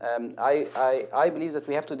generalize. I believe that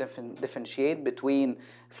we have to differentiate between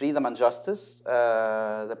freedom and justice,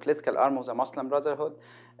 the political arm of the Muslim Brotherhood.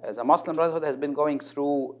 The Muslim Brotherhood has been going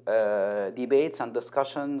through debates and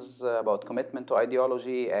discussions about commitment to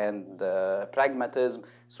ideology and pragmatism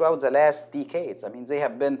throughout the last decades. I mean, they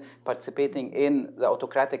have been participating in the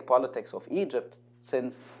autocratic politics of Egypt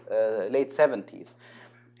since late 70s.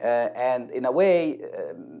 And in a way,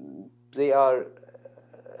 they are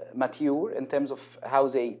mature in terms of how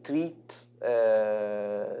they treat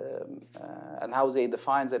and how they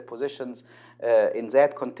define their positions in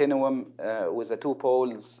that continuum with the two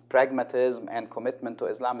poles, pragmatism and commitment to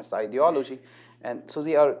Islamist ideology. And so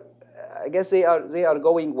they are, I guess they are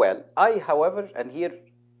going well. However, and here,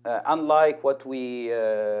 unlike what we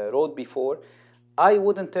wrote before, I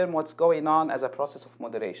wouldn't term what's going on as a process of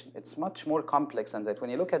moderation. It's much more complex than that. When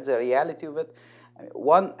you look at the reality of it,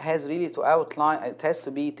 one has really to outline, it has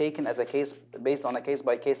to be taken as a case, based on a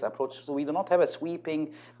case-by-case approach. So we do not have a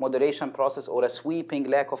sweeping moderation process or a sweeping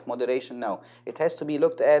lack of moderation, no. It has to be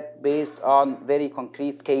looked at based on very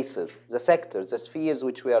concrete cases, the sectors, the spheres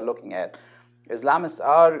which we are looking at. Islamists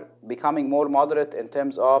are becoming more moderate in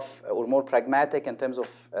terms of, or more pragmatic in terms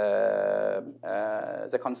of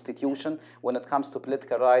the constitution when it comes to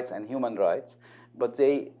political rights and human rights. But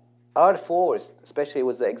they are forced, especially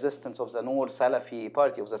with the existence of the Noor Salafi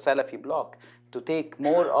party, of the Salafi bloc, to take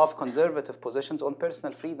more of conservative positions on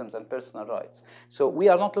personal freedoms and personal rights. So we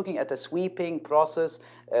are not looking at a sweeping process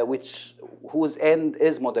whose end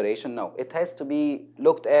is moderation. No, it has to be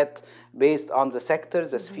looked at based on the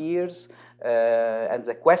sectors, the spheres, and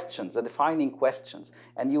the questions, the defining questions.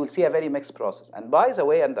 And you will see a very mixed process. And by the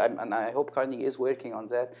way, and I hope Carnegie is working on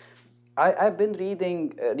that, I've been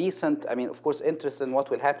reading of course, interested in what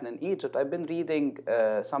will happen in Egypt. I've been reading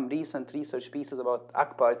some recent research pieces about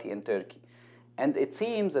AK Party in Turkey. And it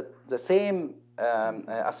seems that the same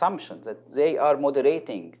assumption that they are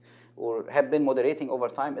moderating or have been moderating over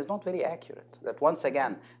time is not very accurate. That once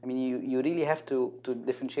again, I mean, you really have to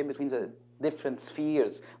differentiate between the different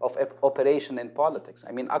spheres of operation in politics.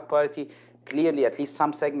 I mean, AK Party, clearly, at least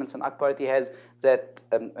some segments in AK Party has that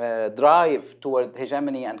drive toward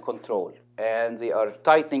hegemony and control. And they are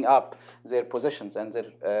tightening up their positions and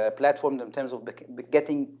their platform in terms of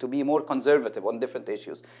getting to be more conservative on different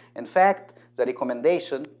issues. In fact, the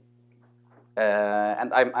recommendation,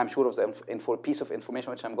 and I'm sure of the piece of information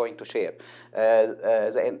which I'm going to share,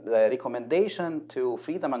 the recommendation to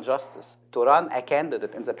Freedom and Justice to run a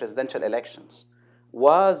candidate in the presidential elections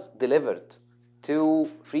was delivered to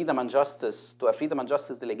a Freedom and Justice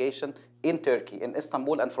delegation in Turkey, in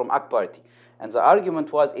Istanbul, and from AK Party. And the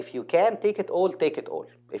argument was, if you can take it all, take it all.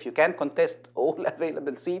 If you can contest all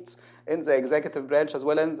available seats in the executive branch as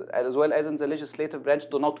well as in the legislative branch,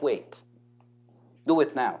 do not wait. Do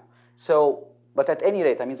it now. So, but at any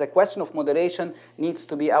rate, I mean, the question of moderation needs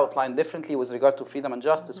to be outlined differently with regard to Freedom and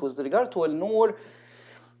Justice. With regard to Al-Noor,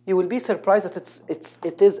 you will be surprised that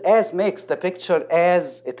it is as mixed a picture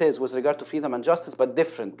as it is with regard to Freedom and Justice, but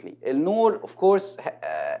differently. Al-Noor, of course,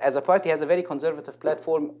 as a party, has a very conservative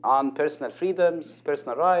platform on personal freedoms,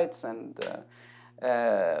 personal rights, and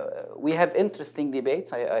we have interesting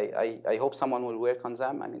debates. I hope someone will work on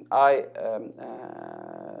them. I mean, I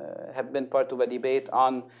have been part of a debate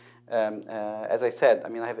on, as I said, I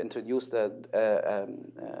mean, I have introduced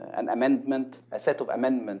an amendment, a set of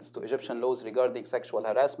amendments to Egyptian laws regarding sexual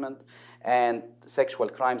harassment and sexual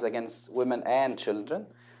crimes against women and children.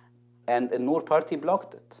 And the Noor party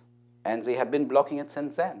blocked it. And they have been blocking it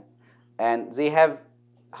since then. And they have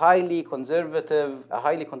a highly conservative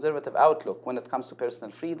outlook when it comes to personal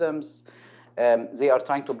freedoms. They are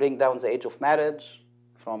trying to bring down the age of marriage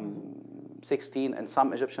from 16 in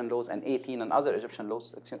some Egyptian laws and 18 in other Egyptian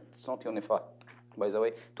laws. It's not unified, by the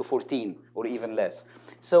way, to 14 or even less.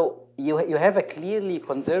 So you have a clearly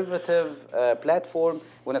conservative platform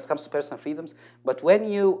when it comes to personal freedoms, but when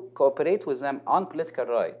you cooperate with them on political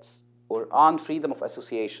rights or on freedom of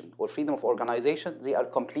association or freedom of organization, they are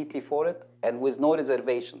completely for it and with no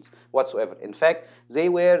reservations whatsoever. In fact, they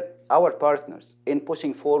were our partners in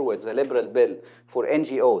pushing forward the liberal bill for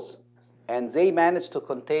NGOs, and they managed to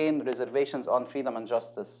contain reservations on Freedom and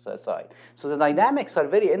Justice side. So the dynamics are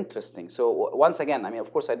very interesting. So once again, I mean,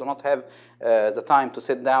 of course, I do not have the time to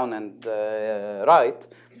sit down and write,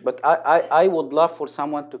 but I would love for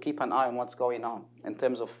someone to keep an eye on what's going on in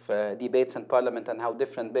terms of debates in Parliament and how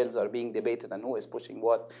different bills are being debated and who is pushing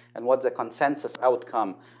what and what the consensus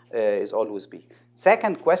outcome is always be.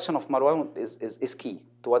 Second question of Marwan is key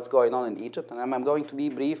to what's going on in Egypt, and I'm going to be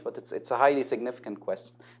brief, but it's a highly significant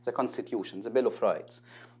question. The Constitution, the Bill of Rights,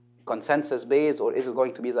 consensus-based, or is it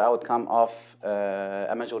going to be the outcome of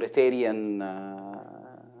a majoritarian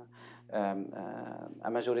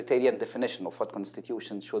definition of what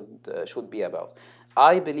Constitution should be about?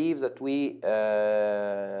 I believe that we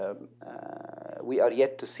are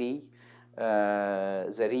yet to see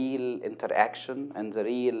the real interaction and the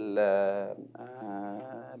real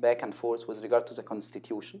back and forth with regard to the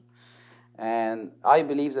Constitution. And I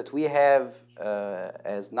believe that we have,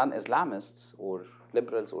 as non-Islamists or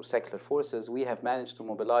liberals or secular forces, we have managed to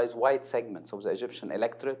mobilize wide segments of the Egyptian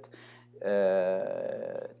electorate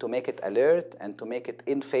to make it alert and to make it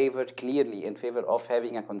clearly in favor of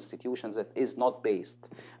having a constitution that is not based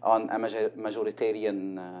on a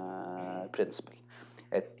majoritarian principle.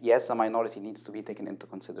 Yes, the minority needs to be taken into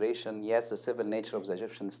consideration. Yes, the civil nature of the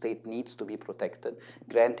Egyptian state needs to be protected.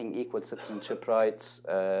 Granting equal citizenship rights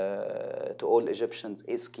to all Egyptians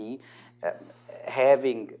is key.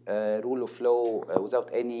 Having rule of law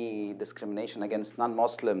without any discrimination against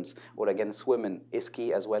non-Muslims or against women is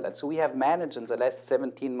key as well. And so we have managed in the last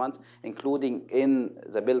 17 months, including in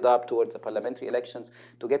the build-up towards the parliamentary elections,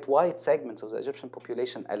 to get wide segments of the Egyptian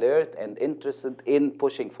population alert and interested in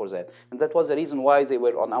pushing for that. And that was the reason why they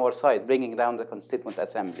were on our side, bringing down the Constituent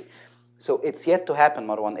Assembly. So it's yet to happen,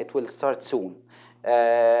 Marwan. It will start soon.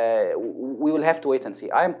 we will have to wait and see.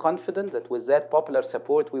 I am confident that with that popular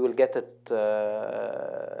support, we will get it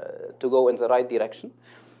to go in the right direction,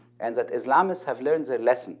 and that Islamists have learned their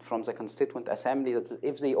lesson from the Constituent Assembly, that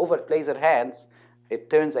if they overplay their hands, it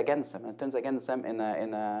turns against them, and turns against them in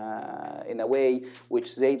a way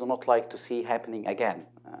which they do not like to see happening again.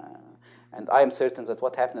 And I am certain that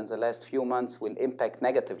what happened in the last few months will impact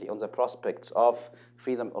negatively on the prospects of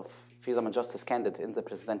freedom and justice candidate in the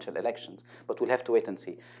presidential elections. But we'll have to wait and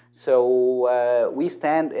see. So we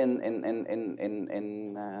stand in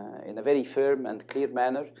a very firm and clear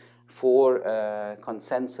manner for a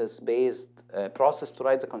consensus-based process to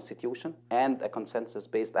write the Constitution and a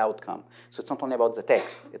consensus-based outcome. So it's not only about the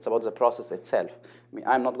text, it's about the process itself. I mean,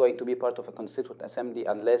 I'm not going to be part of a Constituent Assembly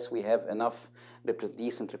unless we have enough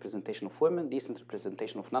decent representation of women, decent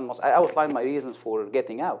representation of non-Muslims. I outlined my reasons for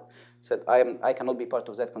getting out. Said I cannot be part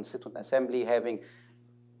of that Constituent Assembly having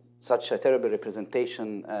such a terrible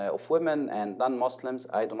representation of women and non-Muslims.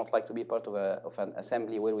 I do not like to be part of an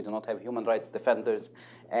assembly where we do not have human rights defenders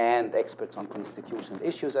and experts on constitutional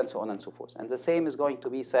issues and so on and so forth. And the same is going to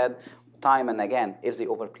be said time and again if they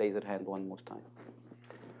overplay their hand one more time.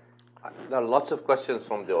 There are lots of questions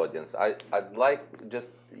from the audience. I'd like just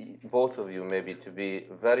both of you maybe to be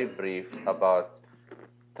very brief about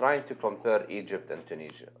trying to compare Egypt and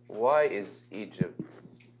Tunisia. Why is Egypt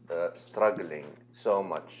struggling so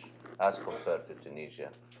much as compared to Tunisia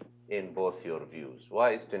in both your views?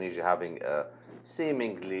 Why is Tunisia having a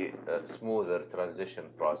seemingly smoother transition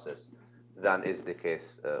process than is the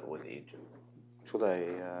case with Egypt? Should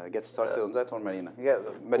I get started on that or Marina? Yeah,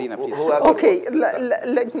 Marina, please. Okay,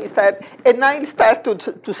 let me start. And I'll start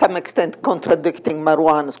to some extent contradicting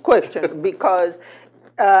Marwan's question because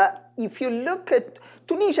if you look at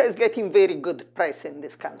Tunisia is getting very good press in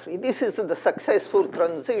this country. This is the successful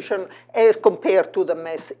transition as compared to the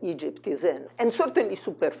mess Egypt is in. And certainly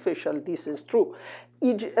superficial, this is true.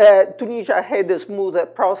 Tunisia had a smoother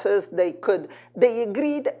process. They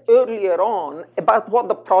agreed earlier on about what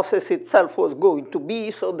the process itself was going to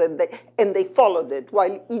be, so that they followed it,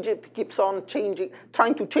 while Egypt keeps on trying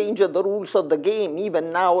to change the rules of the game,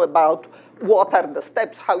 even now about what are the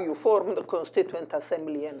steps, how you form the Constituent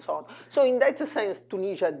Assembly, and so on. So in that sense,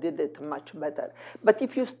 Tunisia did it much better. But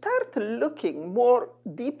if you start looking more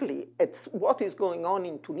deeply at what is going on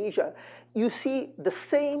in Tunisia, you see the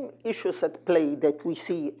same issues at play that we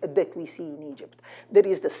see in Egypt. There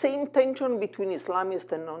is the same tension between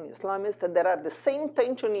Islamists and non-Islamists, and there are the same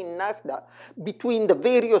tension in Nahda between the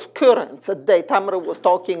various currents that Amr was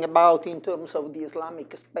talking about in terms of the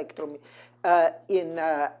Islamic spectrum in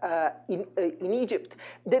Egypt.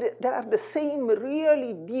 There are the same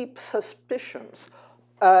really deep suspicions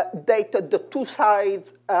that the two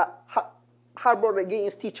sides harbor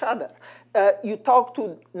against each other. You talk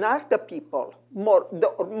to Nahda people,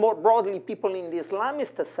 more broadly people in the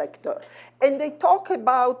Islamist sector, and they talk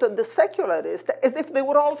about the secularists as if they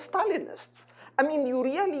were all Stalinists. I mean, you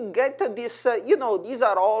really get this, these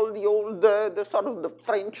are all the old, the sort of the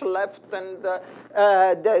French left and the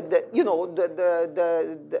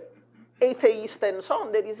atheist and so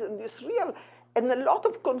on. There is this real, and a lot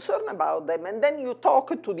of concern about them. And then you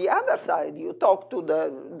talk to the other side, you talk to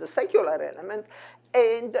the secular element,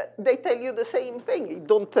 and they tell you the same thing.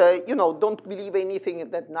 Don't believe anything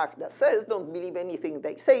that Nahda says. Don't believe anything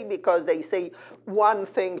they say, because they say one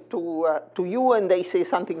thing to you and they say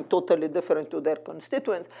something totally different to their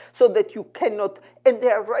constituents, so that you cannot. And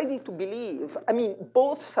they are ready to believe. I mean,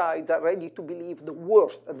 both sides are ready to believe the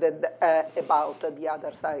worst about the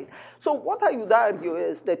other side. So what I would argue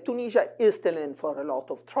is that Tunisia is still in for a lot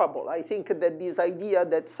of trouble. I think that this idea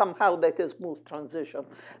that somehow that is smooth transition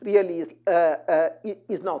really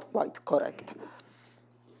is not quite correct.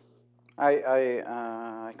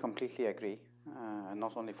 I completely agree,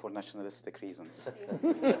 not only for nationalistic reasons.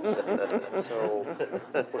 So,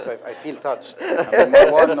 of course, I feel touched. I mean,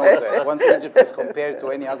 Marwan knows that. Once Egypt is compared to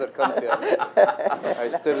any other country, I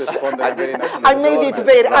still respond in a very nationalistic I made it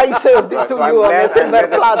very, I served it to you on a silver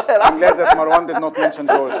platter. I'm glad that Marwan did not mention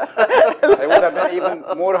Jordan. I would have been even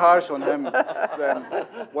more harsh on him than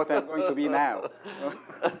what I'm going to be now.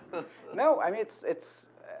 No, I mean,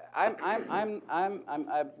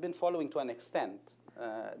 I've been following to an extent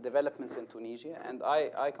developments in Tunisia, and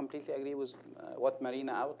I completely agree with what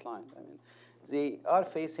Marina outlined. I mean, they are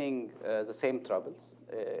facing the same troubles.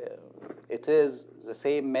 It is the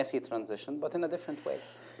same messy transition, but in a different way.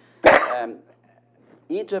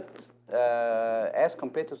 Egypt, as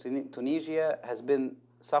compared to Tunisia, has been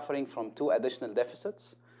suffering from two additional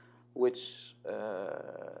deficits, which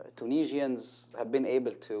Tunisians have been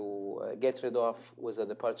able to get rid of with the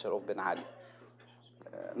departure of Ben Ali.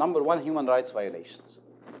 number one, human rights violations.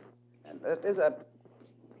 And that is a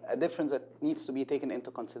difference that needs to be taken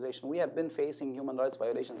into consideration. We have been facing human rights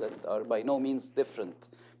violations that are by no means different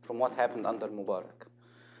from what happened under Mubarak.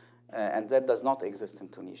 And that does not exist in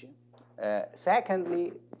Tunisia.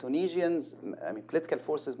 Secondly, Tunisians, political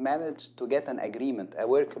forces managed to get an agreement, a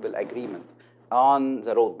workable agreement, on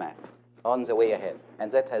the roadmap, on the way ahead.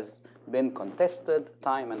 And that has been contested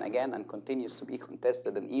time and again and continues to be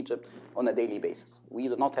contested in Egypt on a daily basis. We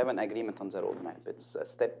do not have an agreement on the roadmap. It's a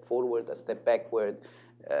step forward, a step backward,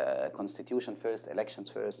 constitution first, elections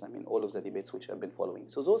first, all of the debates which have been following.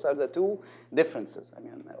 So those are the two differences,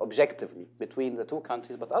 objectively, between the two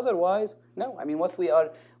countries. But otherwise, no. What we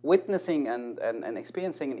are witnessing and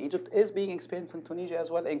experiencing in Egypt is being experienced in Tunisia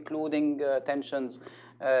as well, including tensions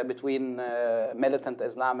between militant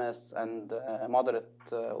Islamists and moderate,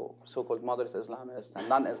 so-called moderate Islamists and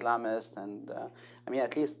non-Islamists. And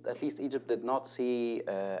at least Egypt did not see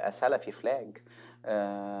a Salafi flag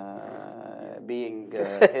being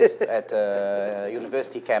hissed at a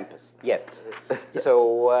university campus yet.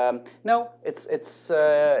 So no, it's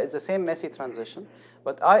the same messy transition.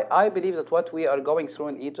 But I believe that what we are going through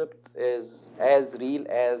in Egypt is as real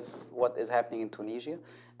as what is happening in Tunisia.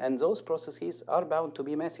 And those processes are bound to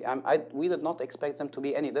be messy. We did not expect them to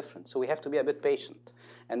be any different. So we have to be a bit patient.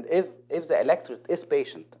 And if the electorate is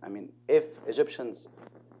patient, if Egyptians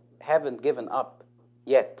haven't given up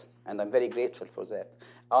yet, and I'm very grateful for that,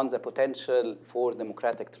 on the potential for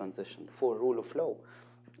democratic transition, for rule of law.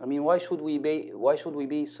 Why should we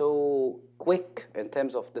be so quick in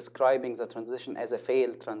terms of describing the transition as a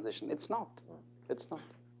failed transition? It's not. It's not.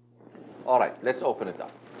 All right, let's open it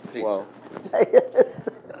up, please. Wow.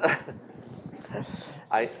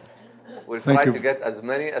 I will try to get as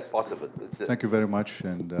many as possible. Thank you very much,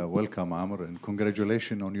 and welcome, Amr, and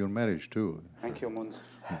congratulations on your marriage, too. Thank you, Munz.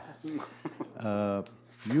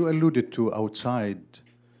 You alluded to outside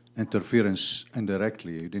interference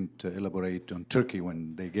indirectly. You didn't elaborate on Turkey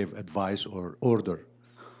when they gave advice or order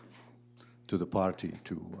to the party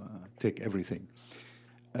to take everything.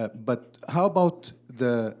 But how about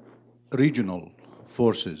the regional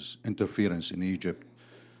forces interference in Egypt?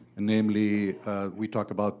 Namely, we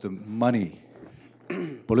talk about the money,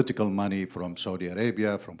 political money from Saudi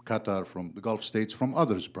Arabia, from Qatar, from the Gulf states, from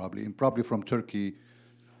others probably, and probably from Turkey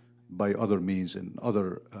by other means and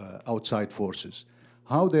other outside forces.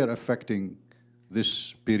 How they're affecting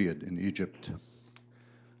this period in Egypt.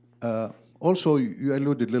 Also, you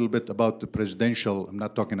alluded a little bit about the presidential, I'm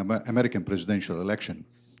not talking about American presidential election,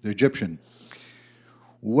 the Egyptian.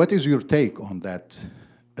 What is your take on that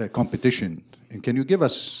competition? And can you give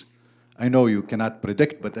us, I know you cannot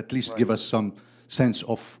predict, but at least give us some sense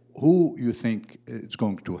of who you think is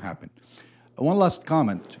going to happen. One last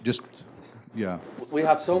comment, just, yeah. We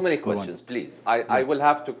have so many questions, please. I will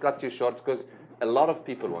have to cut you short because a lot of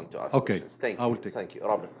people want to ask questions. Thank you. Thank you.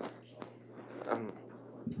 Robin.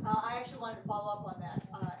 I actually wanted to follow up on that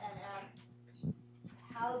and ask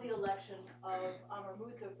how the election of Amr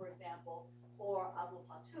Hamzawy, for example, or Abdel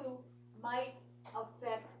Fattah might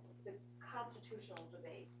affect the constitutional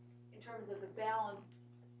debate in terms of the balance.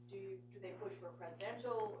 Do they push for a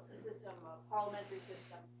presidential system, a parliamentary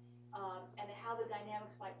system, and how the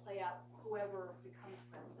dynamics might play out whoever becomes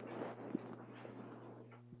president?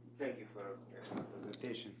 Thank you for an excellent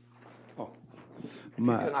presentation. You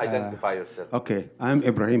can identify yourself. Okay, I'm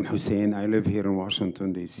Ibrahim Hussein. I live here in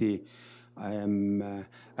Washington, D.C. I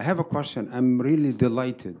have a question. I'm really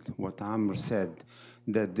delighted what Amr said,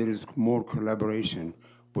 that there is more collaboration,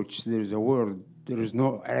 which there is a word, there is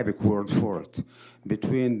no Arabic word for it,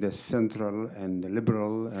 between the central and the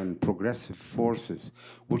liberal and progressive forces,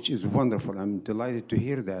 which is wonderful. I'm delighted to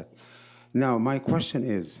hear that. Now, my question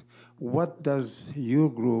is, what does your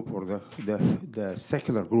group or the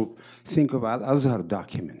secular group think of Al-Azhar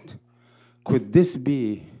document? Could this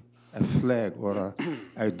be a flag or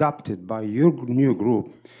adopted by your new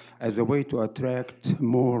group as a way to attract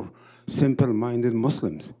more simple-minded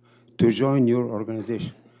Muslims to join your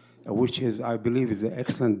organization, which is, I believe, is an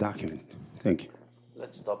excellent document? Thank you.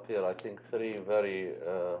 Let's stop here. I think three very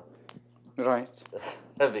Right.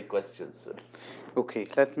 heavy questions. Okay,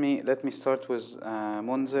 let me start with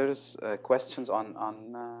Munzer's questions on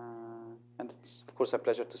and it's of course a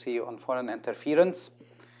pleasure to see you on foreign interference.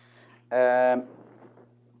 Well,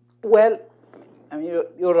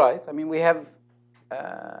 you're right.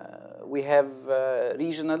 We have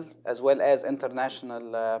regional as well as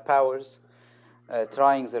international powers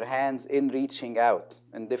trying their hands in reaching out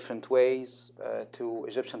in different ways to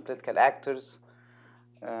Egyptian political actors.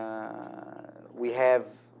 We have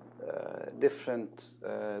different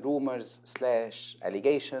rumors /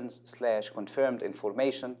 allegations / confirmed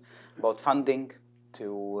information about funding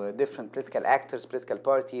to different political actors, political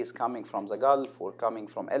parties coming from the Gulf or coming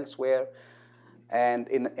from elsewhere. And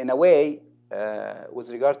in a way, with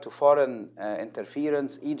regard to foreign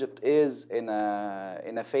interference, Egypt is in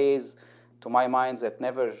a phase, to my mind, that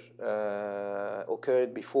never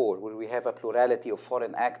occurred before, where we have a plurality of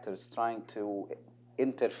foreign actors trying to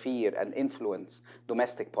interfere and influence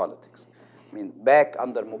domestic politics. I mean, back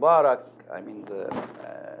under Mubarak, I mean, the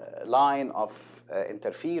line of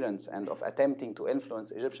interference and of attempting to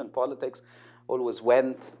influence Egyptian politics always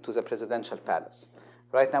went to the presidential palace.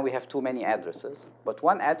 Right now we have too many addresses, but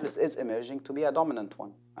one address is emerging to be a dominant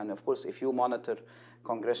one. And of course, if you monitor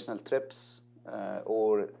congressional trips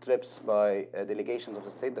or trips by delegations of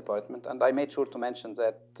the State Department, and I made sure to mention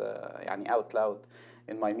that out loud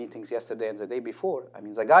in my meetings yesterday and the day before, I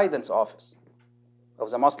mean, the guidance office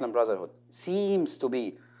of the Muslim Brotherhood seems to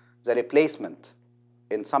be the replacement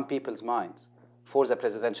in some people's minds for the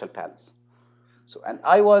presidential palace. So, and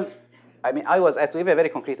I was asked to give a very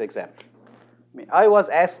concrete example. I mean, I was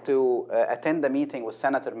asked to attend a meeting with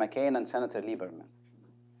Senator McCain and Senator Lieberman.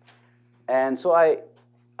 And so I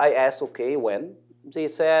asked, okay, when? They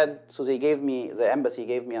said, so they gave me, the embassy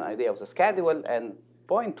gave me an idea of the schedule, and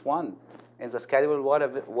point one in the schedule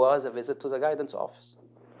was a visit to the guidance office.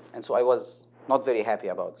 And so I was not very happy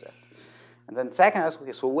about that. And then second, I asked,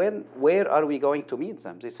 okay, so where are we going to meet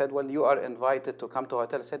them? They said, well, you are invited to come to a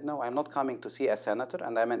hotel. I said, no, I'm not coming to see a senator,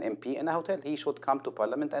 and I'm an MP in a hotel. He should come to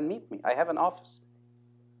Parliament and meet me. I have an office.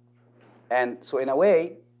 And so in a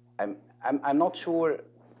way, I'm not sure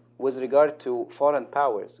with regard to foreign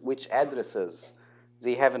powers, which addresses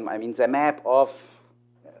they have in, I mean, the map of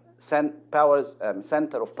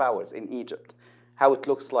center of powers in Egypt, how it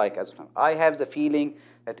looks like as of now. I have the feeling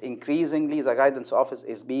that increasingly the guidance office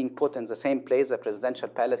is being put in the same place the presidential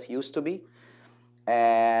palace used to be.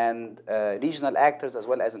 And regional actors as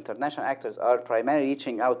well as international actors are primarily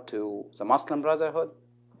reaching out to the Muslim Brotherhood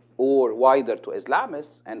or wider to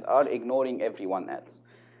Islamists and are ignoring everyone else.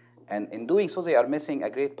 And in doing so, they are missing a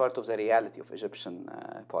great part of the reality of Egyptian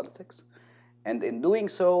politics. And in doing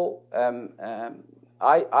so,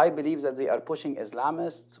 I believe that they are pushing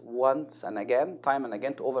Islamists once and again, time and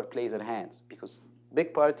again, to overplay their hands. Because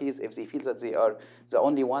big parties, if they feel that they are the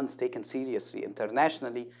only ones taken seriously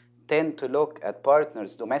internationally, tend to look at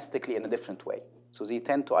partners domestically in a different way. So they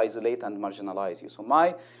tend to isolate and marginalize you. So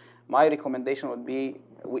my recommendation would be,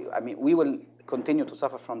 we will continue to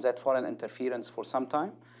suffer from that foreign interference for some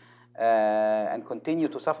time, and continue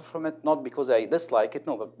to suffer from it, not because I dislike it,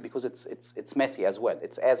 no, but because it's messy as well.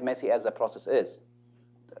 It's as messy as the process is.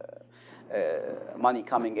 Money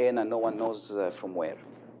coming in and no one knows from where.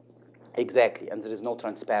 Exactly, and there is no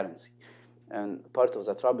transparency. And part of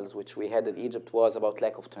the troubles which we had in Egypt was about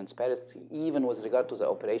lack of transparency, even with regard to the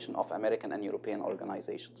operation of American and European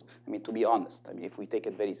organizations. I mean, to be honest, I mean, if we take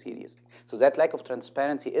it very seriously. So that lack of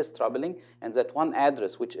transparency is troubling, and that one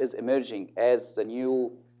address which is emerging as the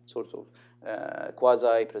new sort of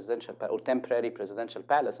quasi-presidential or temporary presidential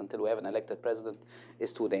palace until we have an elected president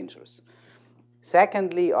is too dangerous.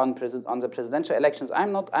 Secondly, on the presidential elections,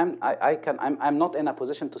 I'm not in a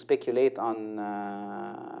position to speculate on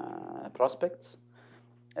prospects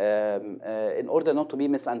in order not to be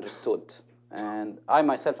misunderstood. And I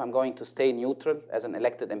myself am going to stay neutral as an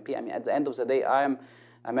elected MP. I mean, at the end of the day, I am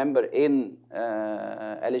a member in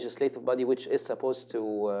a legislative body which is supposed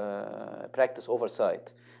to practice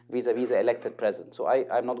oversight vis-a-vis the elected president. So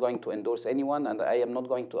I'm not going to endorse anyone, and I am not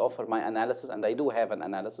going to offer my analysis, and I do have an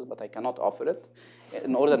analysis, but I cannot offer it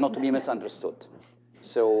in order not to be misunderstood.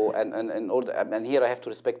 So, and here I have to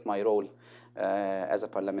respect my role as a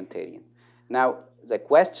parliamentarian. Now, the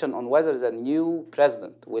question on whether the new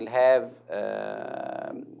president will have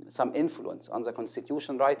some influence on the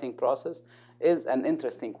constitution writing process is an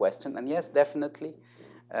interesting question. And yes, definitely,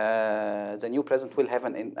 the new president will have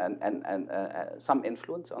some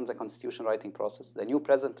influence on the constitution writing process. The new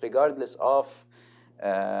president, regardless of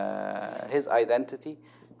his identity,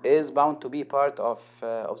 is bound to be part of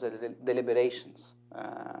the deliberations.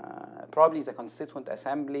 Probably the Constituent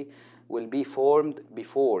Assembly will be formed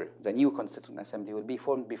before, the new Constituent Assembly will be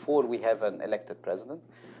formed before we have an elected president.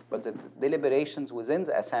 But the deliberations within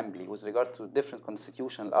the Assembly with regard to different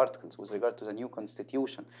constitutional articles, with regard to the new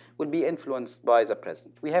Constitution, will be influenced by the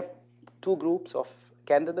president. We have two groups of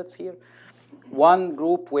candidates here. One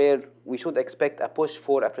group where we should expect a push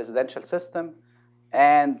for a presidential system,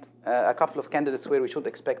 and a couple of candidates where we should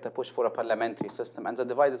expect a push for a parliamentary system. And the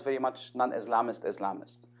divide is very much non-Islamist,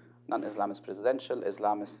 Islamist. Non-Islamist presidential,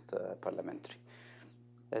 Islamist parliamentary.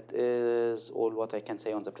 That is all what I can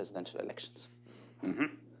say on the presidential elections.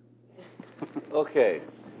 Okay.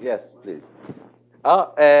 Yes, please.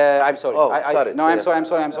 I'm sorry. Oh, sorry. No, I'm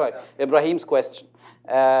sorry. Ibrahim's question.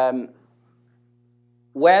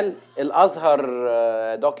 Well,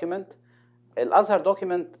 Al-Azhar document. Al-Azhar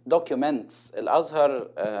documents. Al-Azhar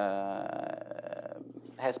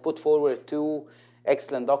has put forward two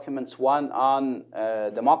excellent documents, one on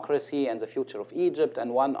democracy and the future of Egypt,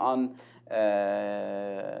 and one on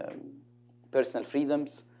personal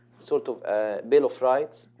freedoms, sort of a Bill of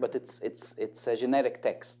Rights, but it's a generic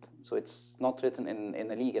text, so it's not written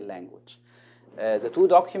in a legal language. The two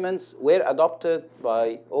documents were adopted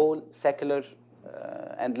by all secular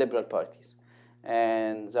and liberal parties.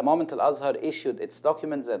 And the moment Al-Azhar issued its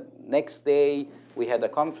documents, the next day we had a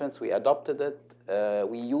conference, we adopted it,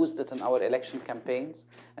 we used it in our election campaigns,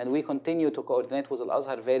 and we continue to coordinate with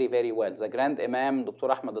Al-Azhar very, very well. The Grand Imam,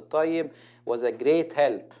 Dr. Ahmed al-Tayyib, was a great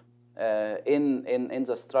help in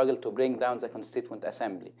the struggle to bring down the Constituent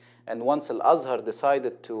Assembly. And once Al-Azhar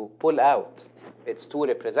decided to pull out its two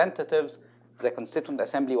representatives, the Constituent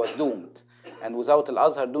Assembly was doomed. And without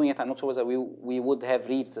Al-Azhar doing it, I'm not sure whether we would have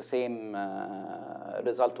reached the same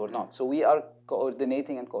result or not. So we are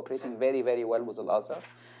coordinating and cooperating very, very well with Al-Azhar.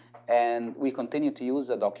 And we continue to use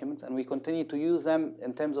the documents, and we continue to use them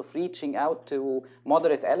in terms of reaching out to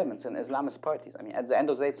moderate elements in Islamist parties. I mean, at the end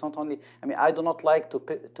of the day, it's not only, I mean, I do not like to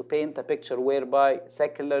paint a picture whereby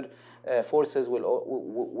secular forces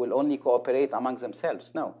will only cooperate amongst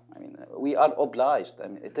themselves. No, I mean, we are obliged. I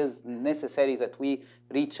mean, it is necessary that we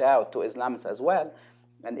reach out to Islamists as well.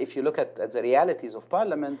 And if you look at the realities of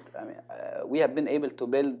parliament, I mean, we have been able to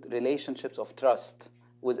build relationships of trust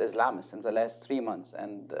with Islamists in the last 3 months.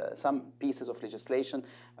 And some pieces of legislation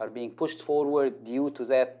are being pushed forward due to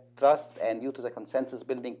that trust and due to the consensus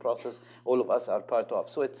building process all of us are part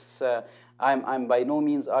of. So it's, I'm by no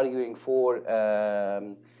means arguing for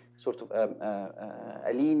sort of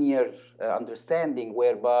a linear understanding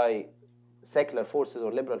whereby secular forces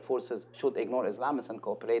or liberal forces should ignore Islamists and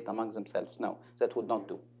cooperate amongst themselves. No, that would not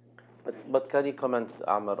do. But can you comment,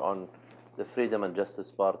 Amr, on the Freedom and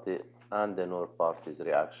Justice Party and the Noor Party's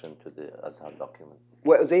reaction to the Azhar document?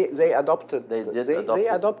 Well, they adopted. They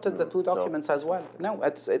adopted the two So- documents as well. No,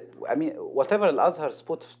 I mean, whatever Al-Azhar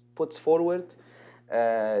puts forward,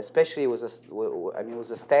 especially with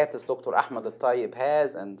the status Dr. Ahmed al-Tayyib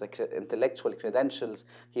has and the intellectual credentials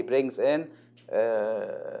he brings in,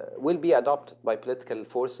 will be adopted by political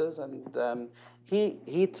forces. And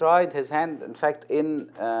he tried his hand, in fact, in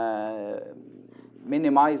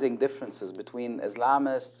minimizing differences between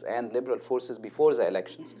Islamists and liberal forces before the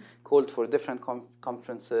elections, called for different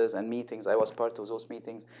conferences and meetings. I was part of those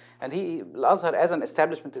meetings. And Al-Azhar as an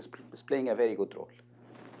establishment is playing a very good role.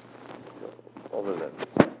 Over there.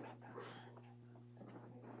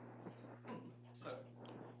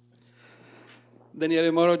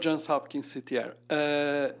 Daniele Moro, Johns Hopkins CTR.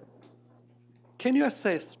 Can you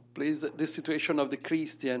assess, please, the situation of the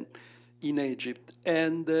Christian in Egypt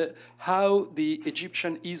and how the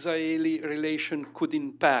Egyptian-Israeli relation could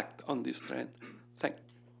impact on this trend? Thank you.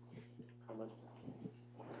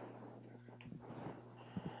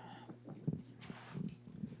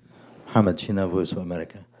 Mohammed Shina, Voice of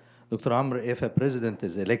America. Dr. Amr, if a president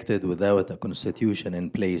is elected without a constitution in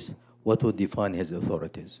place, what would define his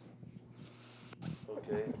authorities?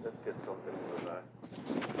 Okay, let's get something in the back.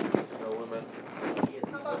 No women?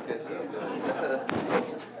 Okay, so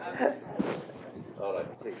all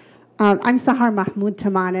right, please. I'm Sahar Mahmoud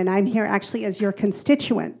Taman, and I'm here actually as your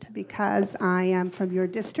constituent because I am from your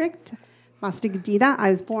district, Masjid Gadida. I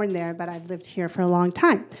was born there, but I've lived here for a long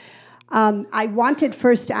time. I wanted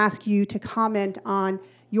first to ask you to comment on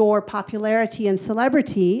your popularity and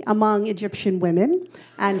celebrity among Egyptian women,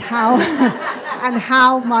 and how and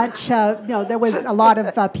how much there was a lot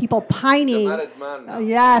of people pining. The married man.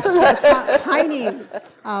 Yes, pining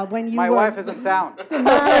when you. My were wife is in town.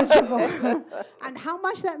 marriageable, and how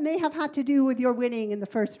much that may have had to do with your winning in the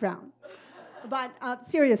first round. But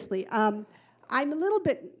seriously, I'm a little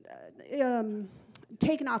bit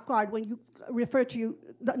taken off guard when you refer to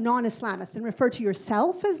the non-Islamists and refer to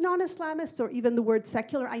yourself as non-Islamists, or even the word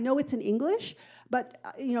secular. I know it's in English, but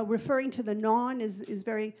referring to the non is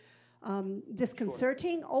very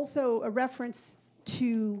disconcerting. Sure. Also, a reference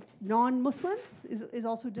to non-Muslims is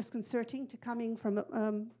also disconcerting to coming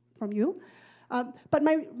from you. But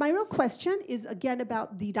my real question is, again,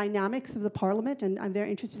 about the dynamics of the parliament, and I'm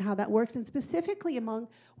very interested in how that works, and specifically among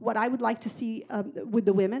what I would like to see with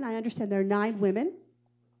the women. I understand there are 9 women.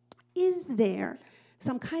 Is there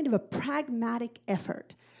some kind of a pragmatic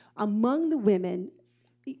effort among the women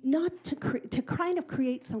not to kind of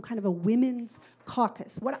create some kind of a women's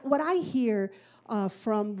caucus. What I hear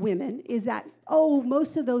from women is that, oh,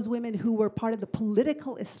 most of those women who were part of the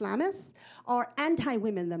political Islamists are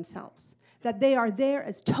anti-women themselves, that they are there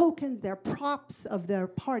as tokens, they're props of their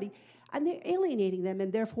party, and they're alienating them,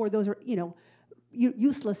 and therefore those are,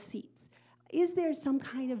 useless seats. Is there some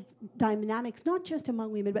kind of dynamics, not just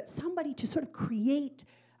among women, but somebody to sort of create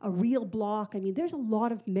a real block? I mean, there's a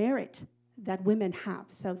lot of merit that women have.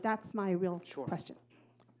 So that's my real question.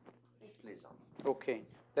 Please. Okay,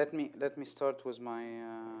 let me start with my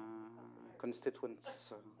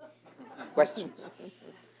constituents' questions.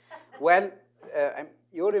 Well,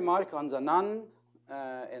 your remark on the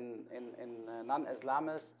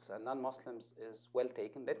non-Islamists and non-Muslims is well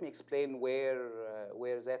taken. Let me explain where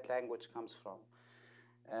that language comes from.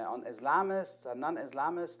 On Islamists and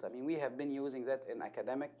non-Islamists, I mean, we have been using that in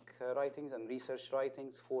academic writings and research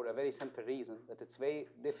writings for a very simple reason, that it's very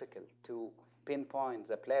difficult to pinpoint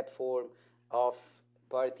the platform of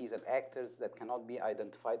parties and actors that cannot be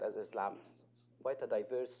identified as Islamists. It's quite a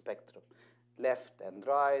diverse spectrum. Left and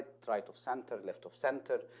right, right of center, left of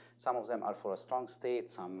center. Some of them are for a strong state,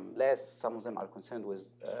 some less. Some of them are concerned with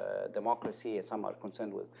democracy, and some are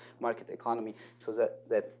concerned with market economy. So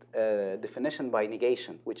that definition by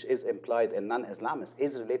negation, which is implied in non-Islamists,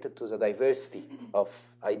 is related to the diversity of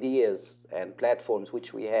ideas and platforms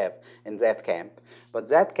which we have in that camp. But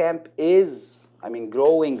that camp is, I mean,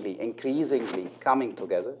 growingly, increasingly coming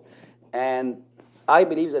together. And I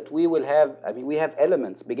believe that we will have, I mean, we have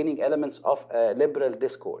elements, beginning elements of a liberal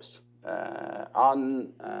discourse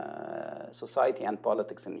on society and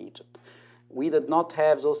politics in Egypt. We did not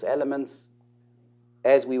have those elements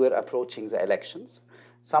as we were approaching the elections.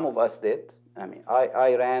 Some of us did. I mean,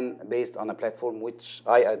 I ran based on a platform which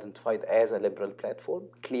I identified as a liberal platform,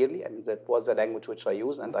 clearly. I mean, that was the language which I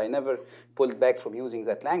used, and I never pulled back from using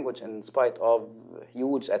that language in spite of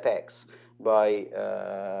huge attacks by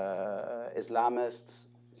Islamists,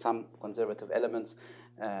 some conservative elements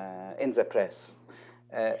in the press.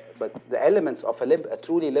 But the elements of a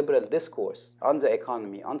truly liberal discourse on the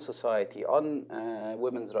economy, on society, on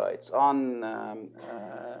women's rights, on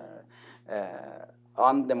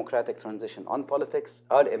democratic transition, on politics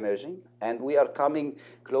are emerging, and we are coming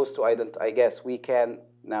close to I guess we can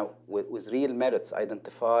now, with real merits,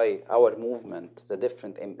 identify our movement, the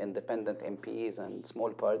different independent MPs and small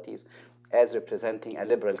parties, as representing a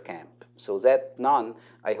liberal camp. So that none,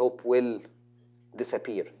 I hope, will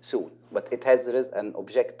disappear soon. But there is an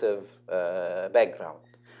objective background.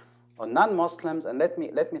 On non-Muslims, and let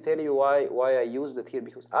me tell you why I used it here,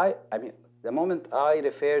 because I mean, the moment I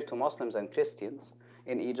refer to Muslims and Christians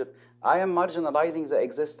in Egypt, I am marginalizing the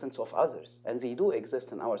existence of others, and they do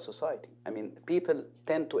exist in our society. I mean, people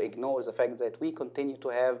tend to ignore the fact that we continue to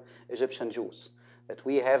have Egyptian Jews, that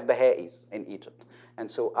we have Baha'is in Egypt. And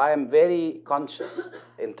so I am very conscious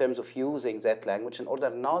in terms of using that language in order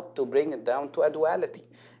not to bring it down to a duality,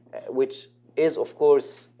 which is, of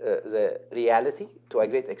course, the reality to a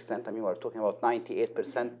great extent. I mean, we're talking about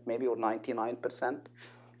 98% maybe, or 99%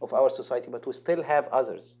 of our society, but we still have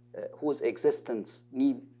others whose existence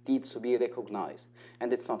needs to be recognized,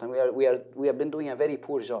 and it's not. And we have been doing a very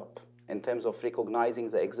poor job in terms of recognizing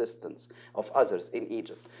the existence of others in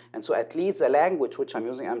Egypt. And so at least the language which I'm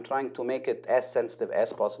using, I'm trying to make it as sensitive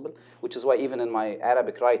as possible, which is why even in my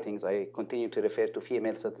Arabic writings, I continue to refer to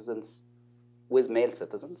female citizens with male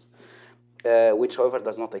citizens, which, however,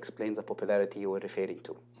 does not explain the popularity you were referring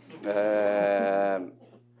to.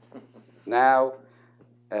 Now,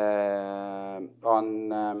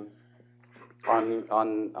 on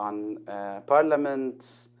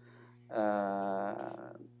parliaments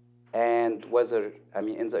and whether, I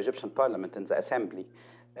mean, in the Egyptian parliament, in the assembly,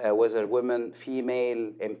 whether women,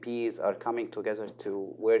 female MPs are coming together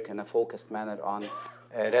to work in a focused manner on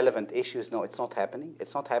relevant issues. No, it's not happening.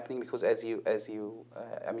 It's not happening because I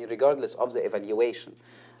mean, regardless of the evaluation,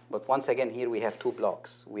 but once again, here we have two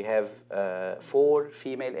blocks. We have 4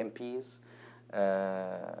 female MPs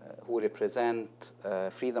who represent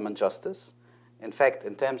freedom and justice. In fact,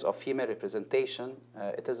 in terms of female representation,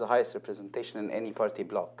 it is the highest representation in any party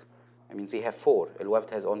bloc. I mean, they have 4. El Wafd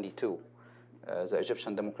has only 2. The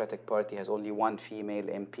Egyptian Democratic Party has only 1 female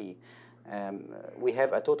MP. We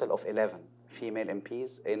have a total of 11 female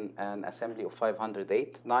MPs in an assembly of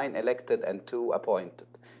 508, 9 elected and 2 appointed.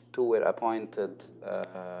 2 were appointed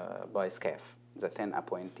by SCAF, the 10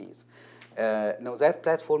 appointees. Now, that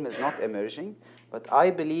platform is not emerging, but I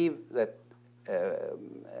believe that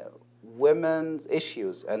women's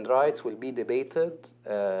issues and rights will be debated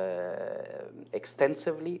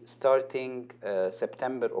extensively starting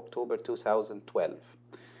September, October 2012.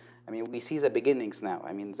 I I mean, we see the beginnings now.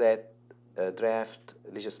 I mean, that draft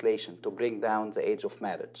legislation to bring down the age of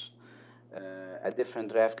marriage, a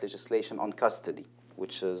different draft legislation on custody,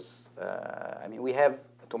 which is, I mean, we have,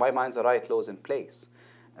 to my mind, the right laws in place.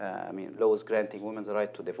 I mean, laws granting women the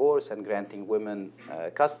right to divorce and granting women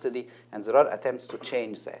custody, and there are attempts to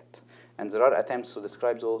change that. And there are attempts to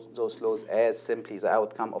describe those laws as simply the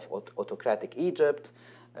outcome of autocratic Egypt,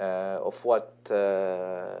 of what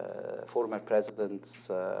former president's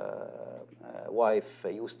wife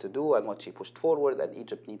used to do and what she pushed forward, and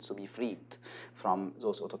Egypt needs to be freed from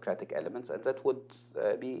those autocratic elements, and that would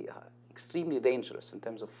be extremely dangerous in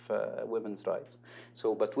terms of women's rights.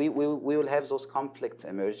 So, but we will have those conflicts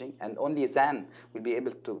emerging, and only then we'll be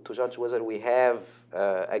able to judge whether we have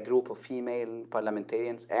a group of female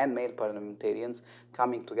parliamentarians and male parliamentarians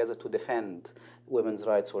coming together to defend women's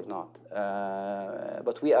rights or not.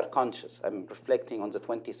 But we are conscious. I'm reflecting on the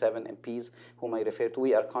 27 MPs whom I refer to.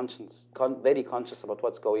 We are very conscious about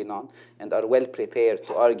what's going on and are well prepared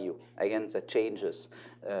to argue against the changes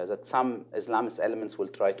that some Islamist elements will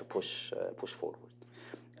try to push forward.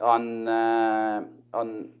 On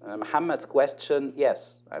Muhammad's question,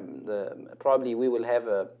 yes, probably we will have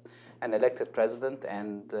an elected president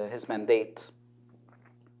and his mandate.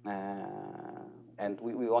 And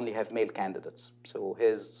we only have male candidates. So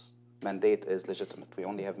his mandate is legitimate. We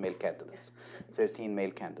only have male candidates, 13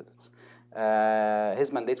 male candidates.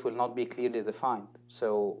 His mandate will not be clearly defined.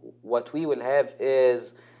 So what we will have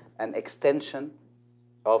is an extension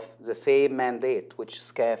of the same mandate which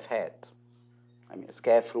SCAF had. I mean,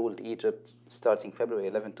 SCAF ruled Egypt starting February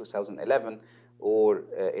 11, 2011, or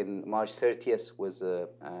in March 30th was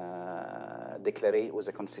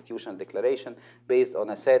a constitutional declaration based on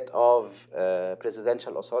a set of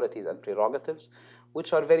presidential authorities and prerogatives,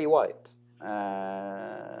 which are very wide,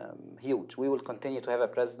 huge. We will continue to have a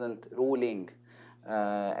president ruling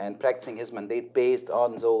and practicing his mandate based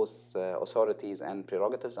on those authorities and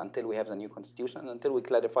prerogatives until we have the new constitution and until we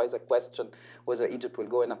clarify the question whether Egypt will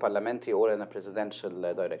go in a parliamentary or in a presidential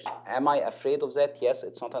direction. Am I afraid of that? Yes,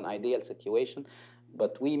 it's not an ideal situation,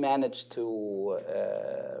 but we managed to,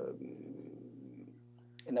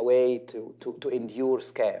 in a way, to endure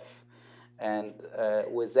SCAF. And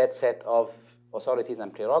with that set of authorities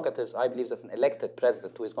and prerogatives, I believe that an elected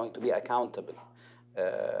president who is going to be accountable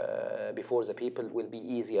before the people will be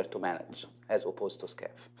easier to manage as opposed to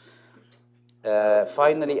SCAF.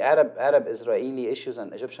 Finally, Arab-Israeli issues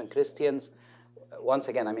and Egyptian Christians. Once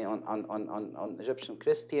again, I mean, on Egyptian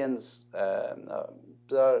Christians,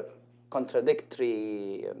 there are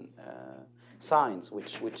contradictory signs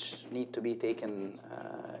which need to be taken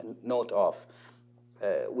note of.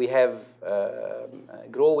 We have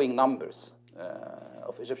growing numbers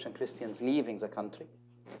of Egyptian Christians leaving the country.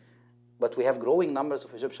 But we have growing numbers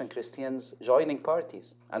of Egyptian Christians joining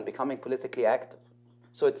parties and becoming politically active.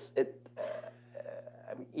 So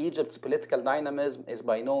Egypt's political dynamism is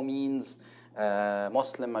by no means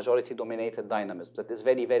Muslim majority-dominated dynamism. That is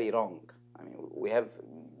very, very wrong. I mean, we have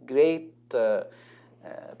great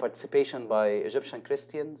participation by Egyptian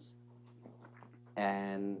Christians,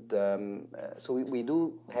 and so we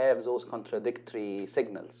do have those contradictory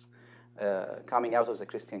signals coming out of the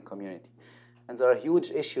Christian community. And there are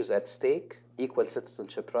huge issues at stake: equal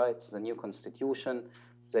citizenship rights, the new constitution,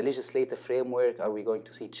 the legislative framework. Are we going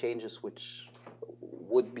to see changes which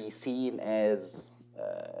would be seen as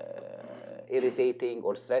irritating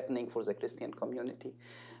or threatening for the Christian community?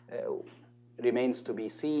 Remains to be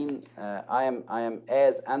seen. I am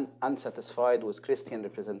as unsatisfied with Christian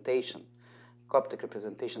representation, Coptic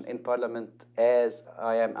representation in parliament, as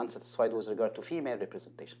I am unsatisfied with regard to female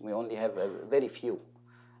representation. We only have very few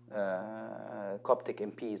Coptic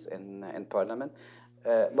MPs in parliament.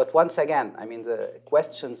 But once again, I mean, the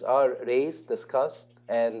questions are raised, discussed,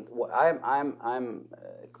 and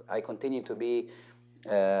I continue to be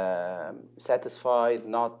satisfied,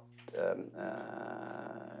 not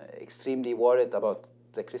extremely worried about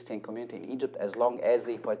the Christian community in Egypt, as long as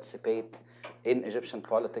they participate in Egyptian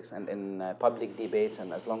politics and in public debates,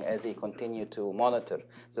 and as long as they continue to monitor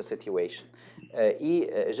the situation.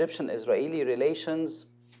 Egyptian-Israeli relations,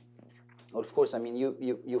 of course, I mean,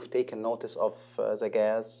 you've taken notice of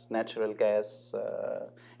the natural gas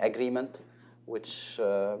agreement, which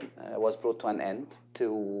was brought to an end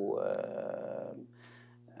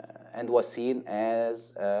and was seen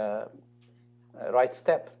as a right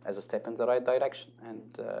step, as a step in the right direction.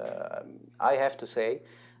 And I have to say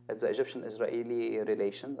that the Egyptian-Israeli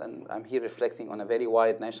relations, and I'm here reflecting on a very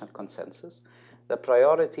wide national consensus, the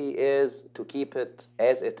priority is to keep it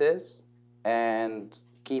as it is and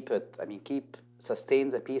sustain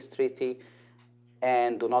the peace treaty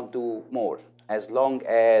and do not do more. as long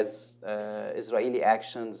as Israeli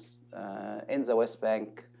actions in the West Bank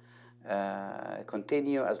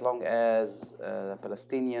continue, as long as the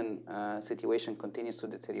Palestinian situation continues to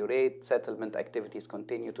deteriorate, settlement activities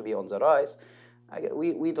continue to be on the rise,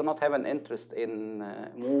 we do not have an interest in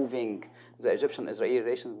moving the Egyptian-Israeli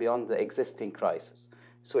relations beyond the existing crisis.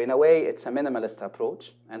 So in a way, it's a minimalist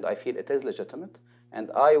approach, and I feel it is legitimate. And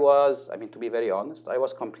to be very honest, I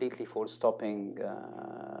was completely for stopping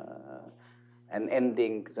and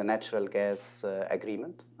ending the natural gas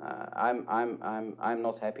agreement. I'm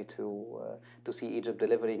not happy to see Egypt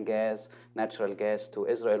delivering natural gas to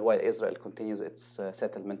Israel while Israel continues its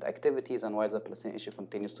settlement activities and while the Palestinian issue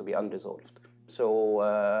continues to be unresolved.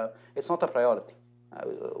 So it's not a priority.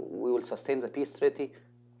 We will sustain the peace treaty,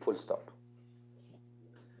 full stop.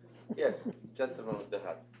 Yes, gentleman with the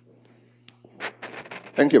hat.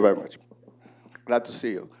 Thank you very much. Glad to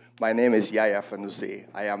see you. My name is Yaya Fanusi.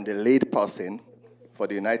 I am the lead person for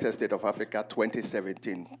the United States of Africa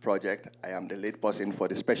 2017 project. I am the lead person for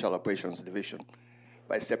the Special Operations Division.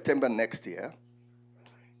 By September next year,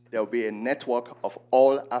 there will be a network of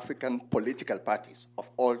all African political parties of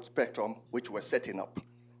all spectrum which we're setting up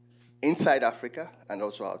inside Africa and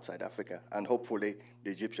also outside Africa, and hopefully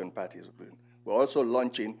the Egyptian parties will be. We're also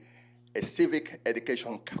launching a civic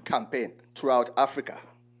education campaign throughout Africa.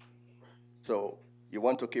 So you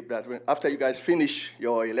want to keep that. After you guys finish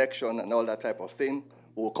your election and all that type of thing,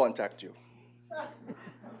 we'll contact you.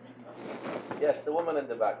 Yes, the woman in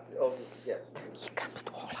the back. Oh, yes. He comes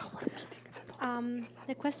to all our meetings.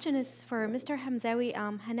 The question is for Mr. Hamzawy.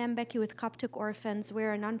 Hanan Beki with Coptic Orphans.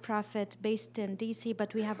 We're a nonprofit based in DC,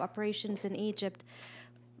 but we have operations in Egypt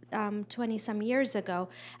 20-some years ago.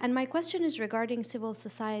 And my question is regarding civil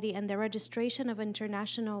society and the registration of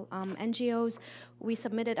international NGOs. We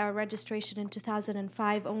submitted our registration in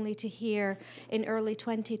 2005, only to hear in early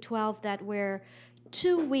 2012 that we're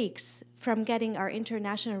 2 weeks from getting our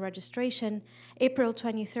international registration. April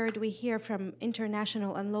 23rd, we hear from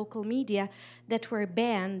international and local media that we're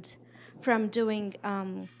banned from doing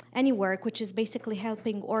any work, which is basically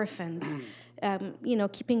helping orphans.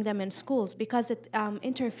 Keeping them in schools because it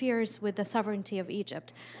interferes with the sovereignty of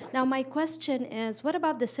Egypt. Now, my question is, what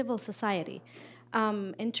about the civil society?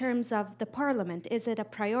 In terms of the parliament, is it a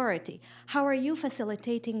priority? How are you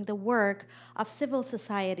facilitating the work of civil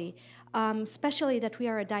society, especially that we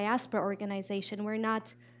are a diaspora organization? We're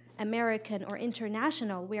not American or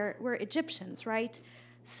international. We're Egyptians, right?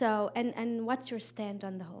 So, and what's your stand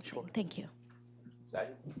on the whole thing? Thank you.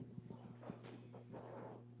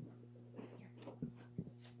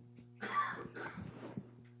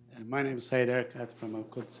 My name is Said Erkat from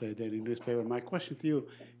Al-Quds Daily Newspaper. My question to you,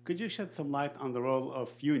 could you shed some light on the role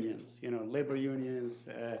of unions, labor unions,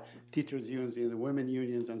 teachers' unions, women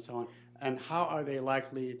unions, and so on, and how are they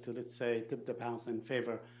likely to, let's say, tip the balance in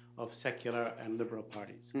favor of secular and liberal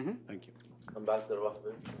parties? Mm-hmm. Thank you. Ambassador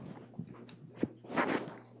Wahba.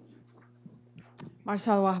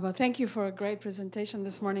 Marcel Wahba, thank you for a great presentation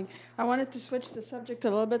this morning. I wanted to switch the subject a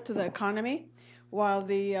little bit to the economy. While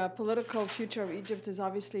the political future of Egypt is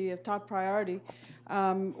obviously a top priority,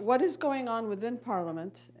 what is going on within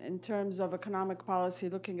Parliament in terms of economic policy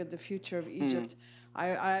looking at the future of Egypt?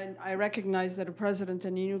 I recognize that a president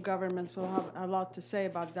and a new government will have a lot to say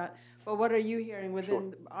about that, but what are you hearing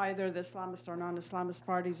within either the Islamist or non-Islamist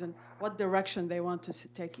parties, and what direction they want to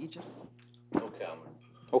take Egypt? Okay, Amr.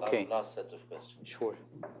 Okay. Last set of questions. Sure.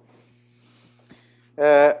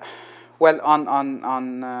 Well,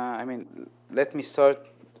 let me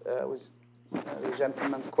start with the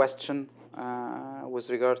gentleman's question with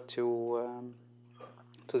regard to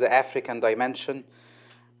the African dimension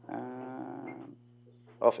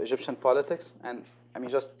of Egyptian politics, and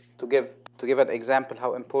just to give an example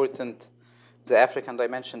how important the African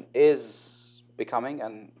dimension is becoming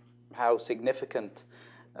and how significant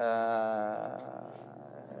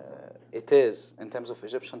it is in terms of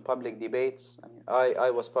Egyptian public debates.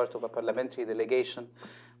 I was part of a parliamentary delegation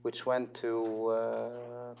which went to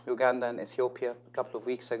Uganda and Ethiopia a couple of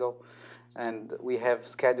weeks ago, and we have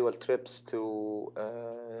scheduled trips to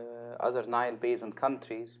other Nile Basin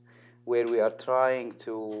countries where we are trying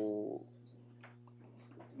to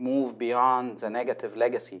move beyond the negative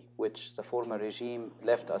legacy which the former regime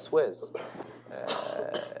left us with.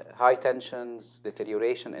 High tensions,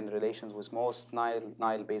 deterioration in relations with most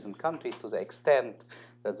Nile Basin countries, to the extent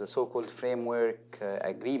that the so-called framework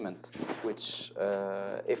agreement, which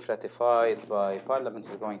if ratified by parliament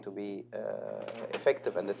is going to be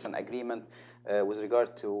effective, and it's an agreement with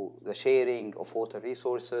regard to the sharing of water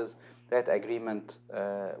resources. That agreement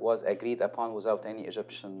was agreed upon without any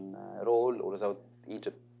Egyptian role or without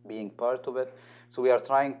Egypt being part of it. So we are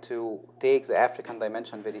trying to take the African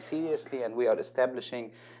dimension very seriously, and we are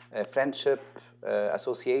establishing friendship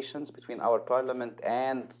associations between our parliament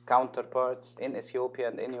and counterparts in Ethiopia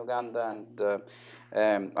and in Uganda. And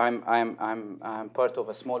I'm part of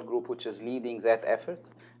a small group which is leading that effort,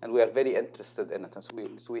 and we are very interested in it. And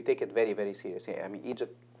so we take it very, very seriously. I mean,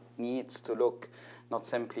 Egypt needs to look not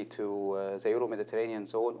simply to the Euro-Mediterranean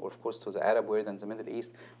zone, or of course to the Arab world and the Middle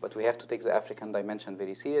East, but we have to take the African dimension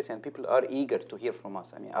very seriously, and people are eager to hear from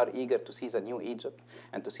us. I mean, are eager to see the new Egypt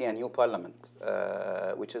and to see a new parliament,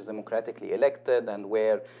 which is democratically elected, and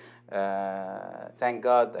where, thank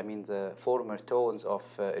God, I mean, the former tones of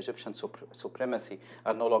Egyptian supremacy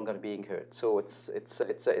are no longer being heard. So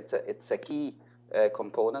it's a key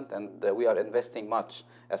component, and we are investing much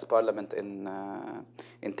as Parliament in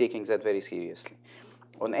taking that very seriously.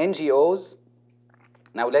 On NGOs,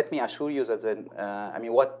 now let me assure you that I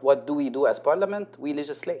mean, what do we do as Parliament? We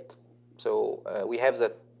legislate. So we have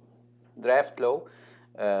that draft law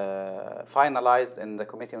finalized in the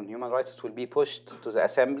Committee on Human Rights. It will be pushed to the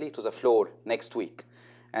Assembly, to the floor next week,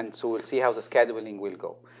 and so we'll see how the scheduling will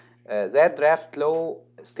go. That draft law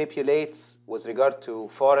stipulates, with regard to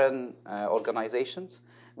foreign organizations,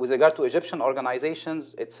 with regard to Egyptian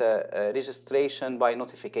organizations, it's a registration by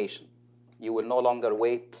notification. You will no longer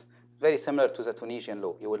wait, very similar to the Tunisian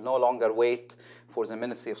law. You will no longer wait for the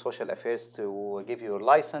Ministry of Social Affairs to give you your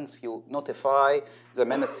license. You notify the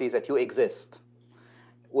ministry that you exist.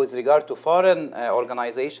 With regard to foreign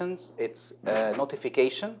organizations, it's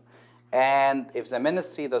notification. And if the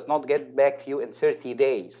ministry does not get back to you in 30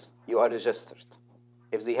 days, you are registered.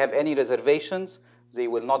 If they have any reservations, they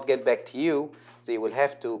will not get back to you. They will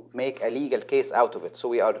have to make a legal case out of it. So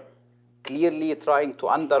we are clearly trying to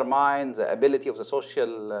undermine the ability of the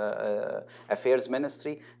Social Affairs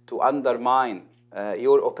Ministry to undermine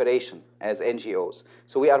your operation as NGOs.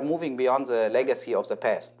 So we are moving beyond the legacy of the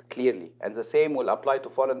past, clearly. And the same will apply to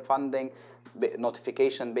foreign funding,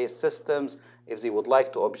 notification-based systems. If they would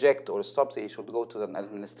like to object or stop, they should go to an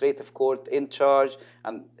administrative court in charge.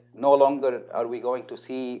 And no longer are we going to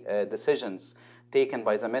see decisions taken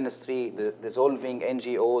by the ministry dissolving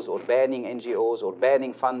NGOs or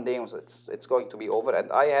banning funding. So it's going to be over.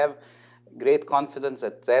 And I have great confidence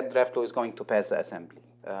that that draft law is going to pass the Assembly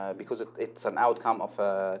because it's an outcome of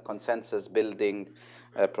a consensus-building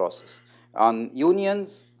process. On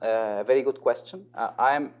unions, a very good question.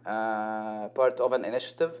 I'm part of an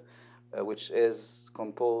initiative which is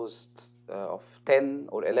composed of 10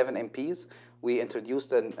 or 11 MPs. We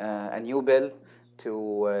introduced a new bill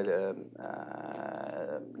to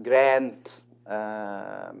grant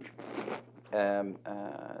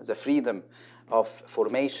the freedom of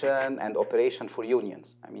formation and operation for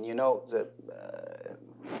unions. I mean, you know, the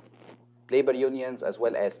labor unions as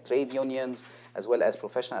well as trade unions as well as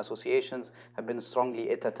professional associations have been strongly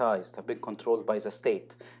etatized, have been controlled by the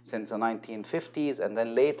state since the 1950s. And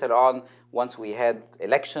then later on, once we had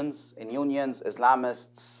elections in unions,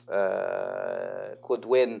 Islamists could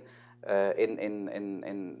win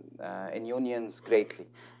in unions greatly.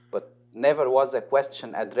 But never was a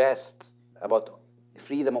question addressed about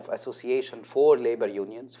freedom of association for labor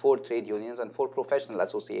unions, for trade unions, and for professional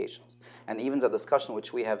associations. And even the discussion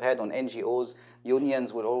which we have had on NGOs,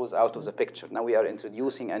 unions were always out of the picture. Now we are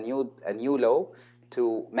introducing a new law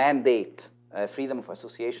to mandate freedom of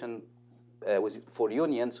association for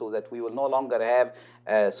unions, so that we will no longer have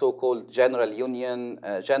a so-called general union,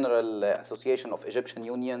 general association of Egyptian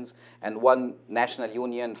unions, and one national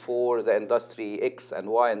union for the industry X and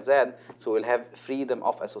Y and Z. So we'll have freedom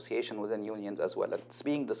of association within unions as well. And it's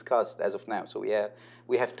being discussed as of now. So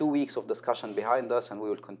we have 2 weeks of discussion behind us, and we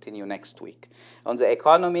will continue next week. On the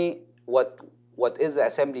economy, what is the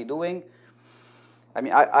Assembly doing? I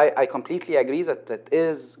mean, I completely agree that that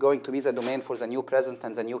is going to be the domain for the new president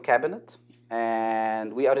and the new cabinet.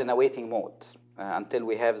 And we are in a waiting mode until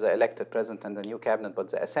we have the elected president and the new cabinet. But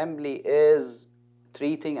the Assembly is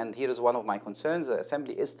treating, and here is one of my concerns, the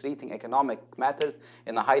Assembly is treating economic matters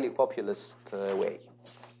in a highly populist way.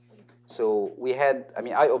 So we had, I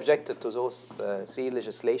mean, I objected to those 3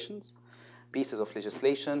 pieces of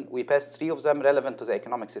legislation. We passed 3 of them relevant to the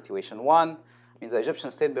economic situation. One, I mean, the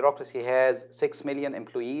Egyptian state bureaucracy has 6 million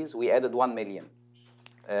employees. We added 1 million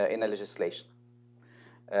in a legislation.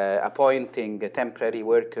 Appointing temporary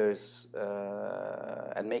workers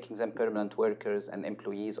and making them permanent workers and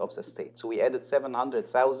employees of the state. So we added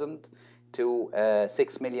 700,000 to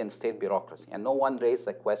 6 million state bureaucracy. And no one raised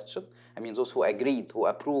the question. I mean, those who agreed, who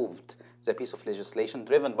approved the piece of legislation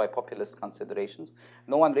driven by populist considerations,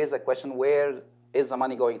 no one raised the question, where is the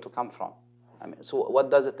money going to come from? I mean, so what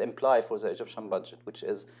does it imply for the Egyptian budget, which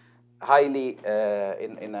is highly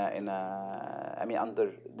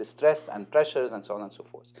under distress and pressures and so on and so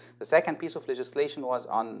forth. The second piece of legislation was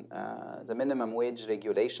on the minimum wage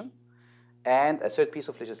regulation, and a third piece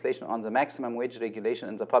of legislation on the maximum wage regulation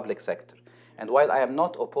in the public sector. And while I am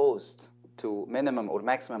not opposed to minimum or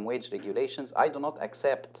maximum wage regulations, I do not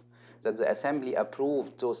accept that the Assembly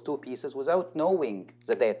approved those two pieces without knowing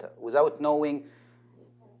the data, without knowing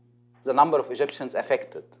the number of Egyptians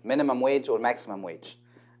affected, minimum wage or maximum wage,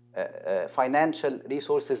 financial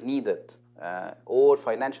resources needed, or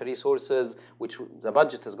financial resources which the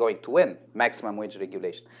budget is going to win, maximum wage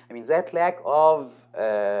regulation. I mean, that lack of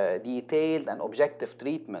detailed and objective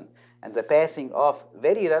treatment and the passing of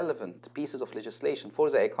very relevant pieces of legislation for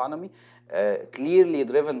the economy, clearly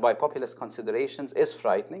driven by populist considerations, is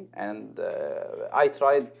frightening. And I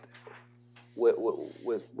tried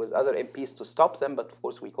with other MPs to stop them, but of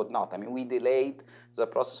course we could not. I mean, we delayed the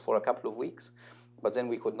process for a couple of weeks, but then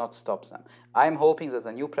we could not stop them. I'm hoping that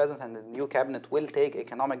the new president and the new cabinet will take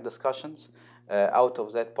economic discussions out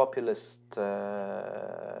of that populist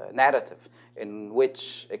narrative in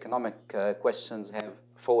which economic questions have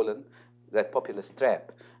fallen, that populist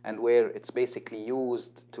trap, and where it's basically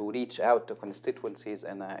used to reach out to constituencies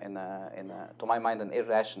in a to my mind, an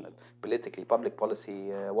irrational, politically, public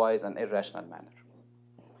policy-wise, an irrational manner.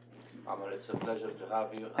 Amr, it's a pleasure to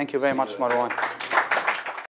have you. Thank you very much, Marwan.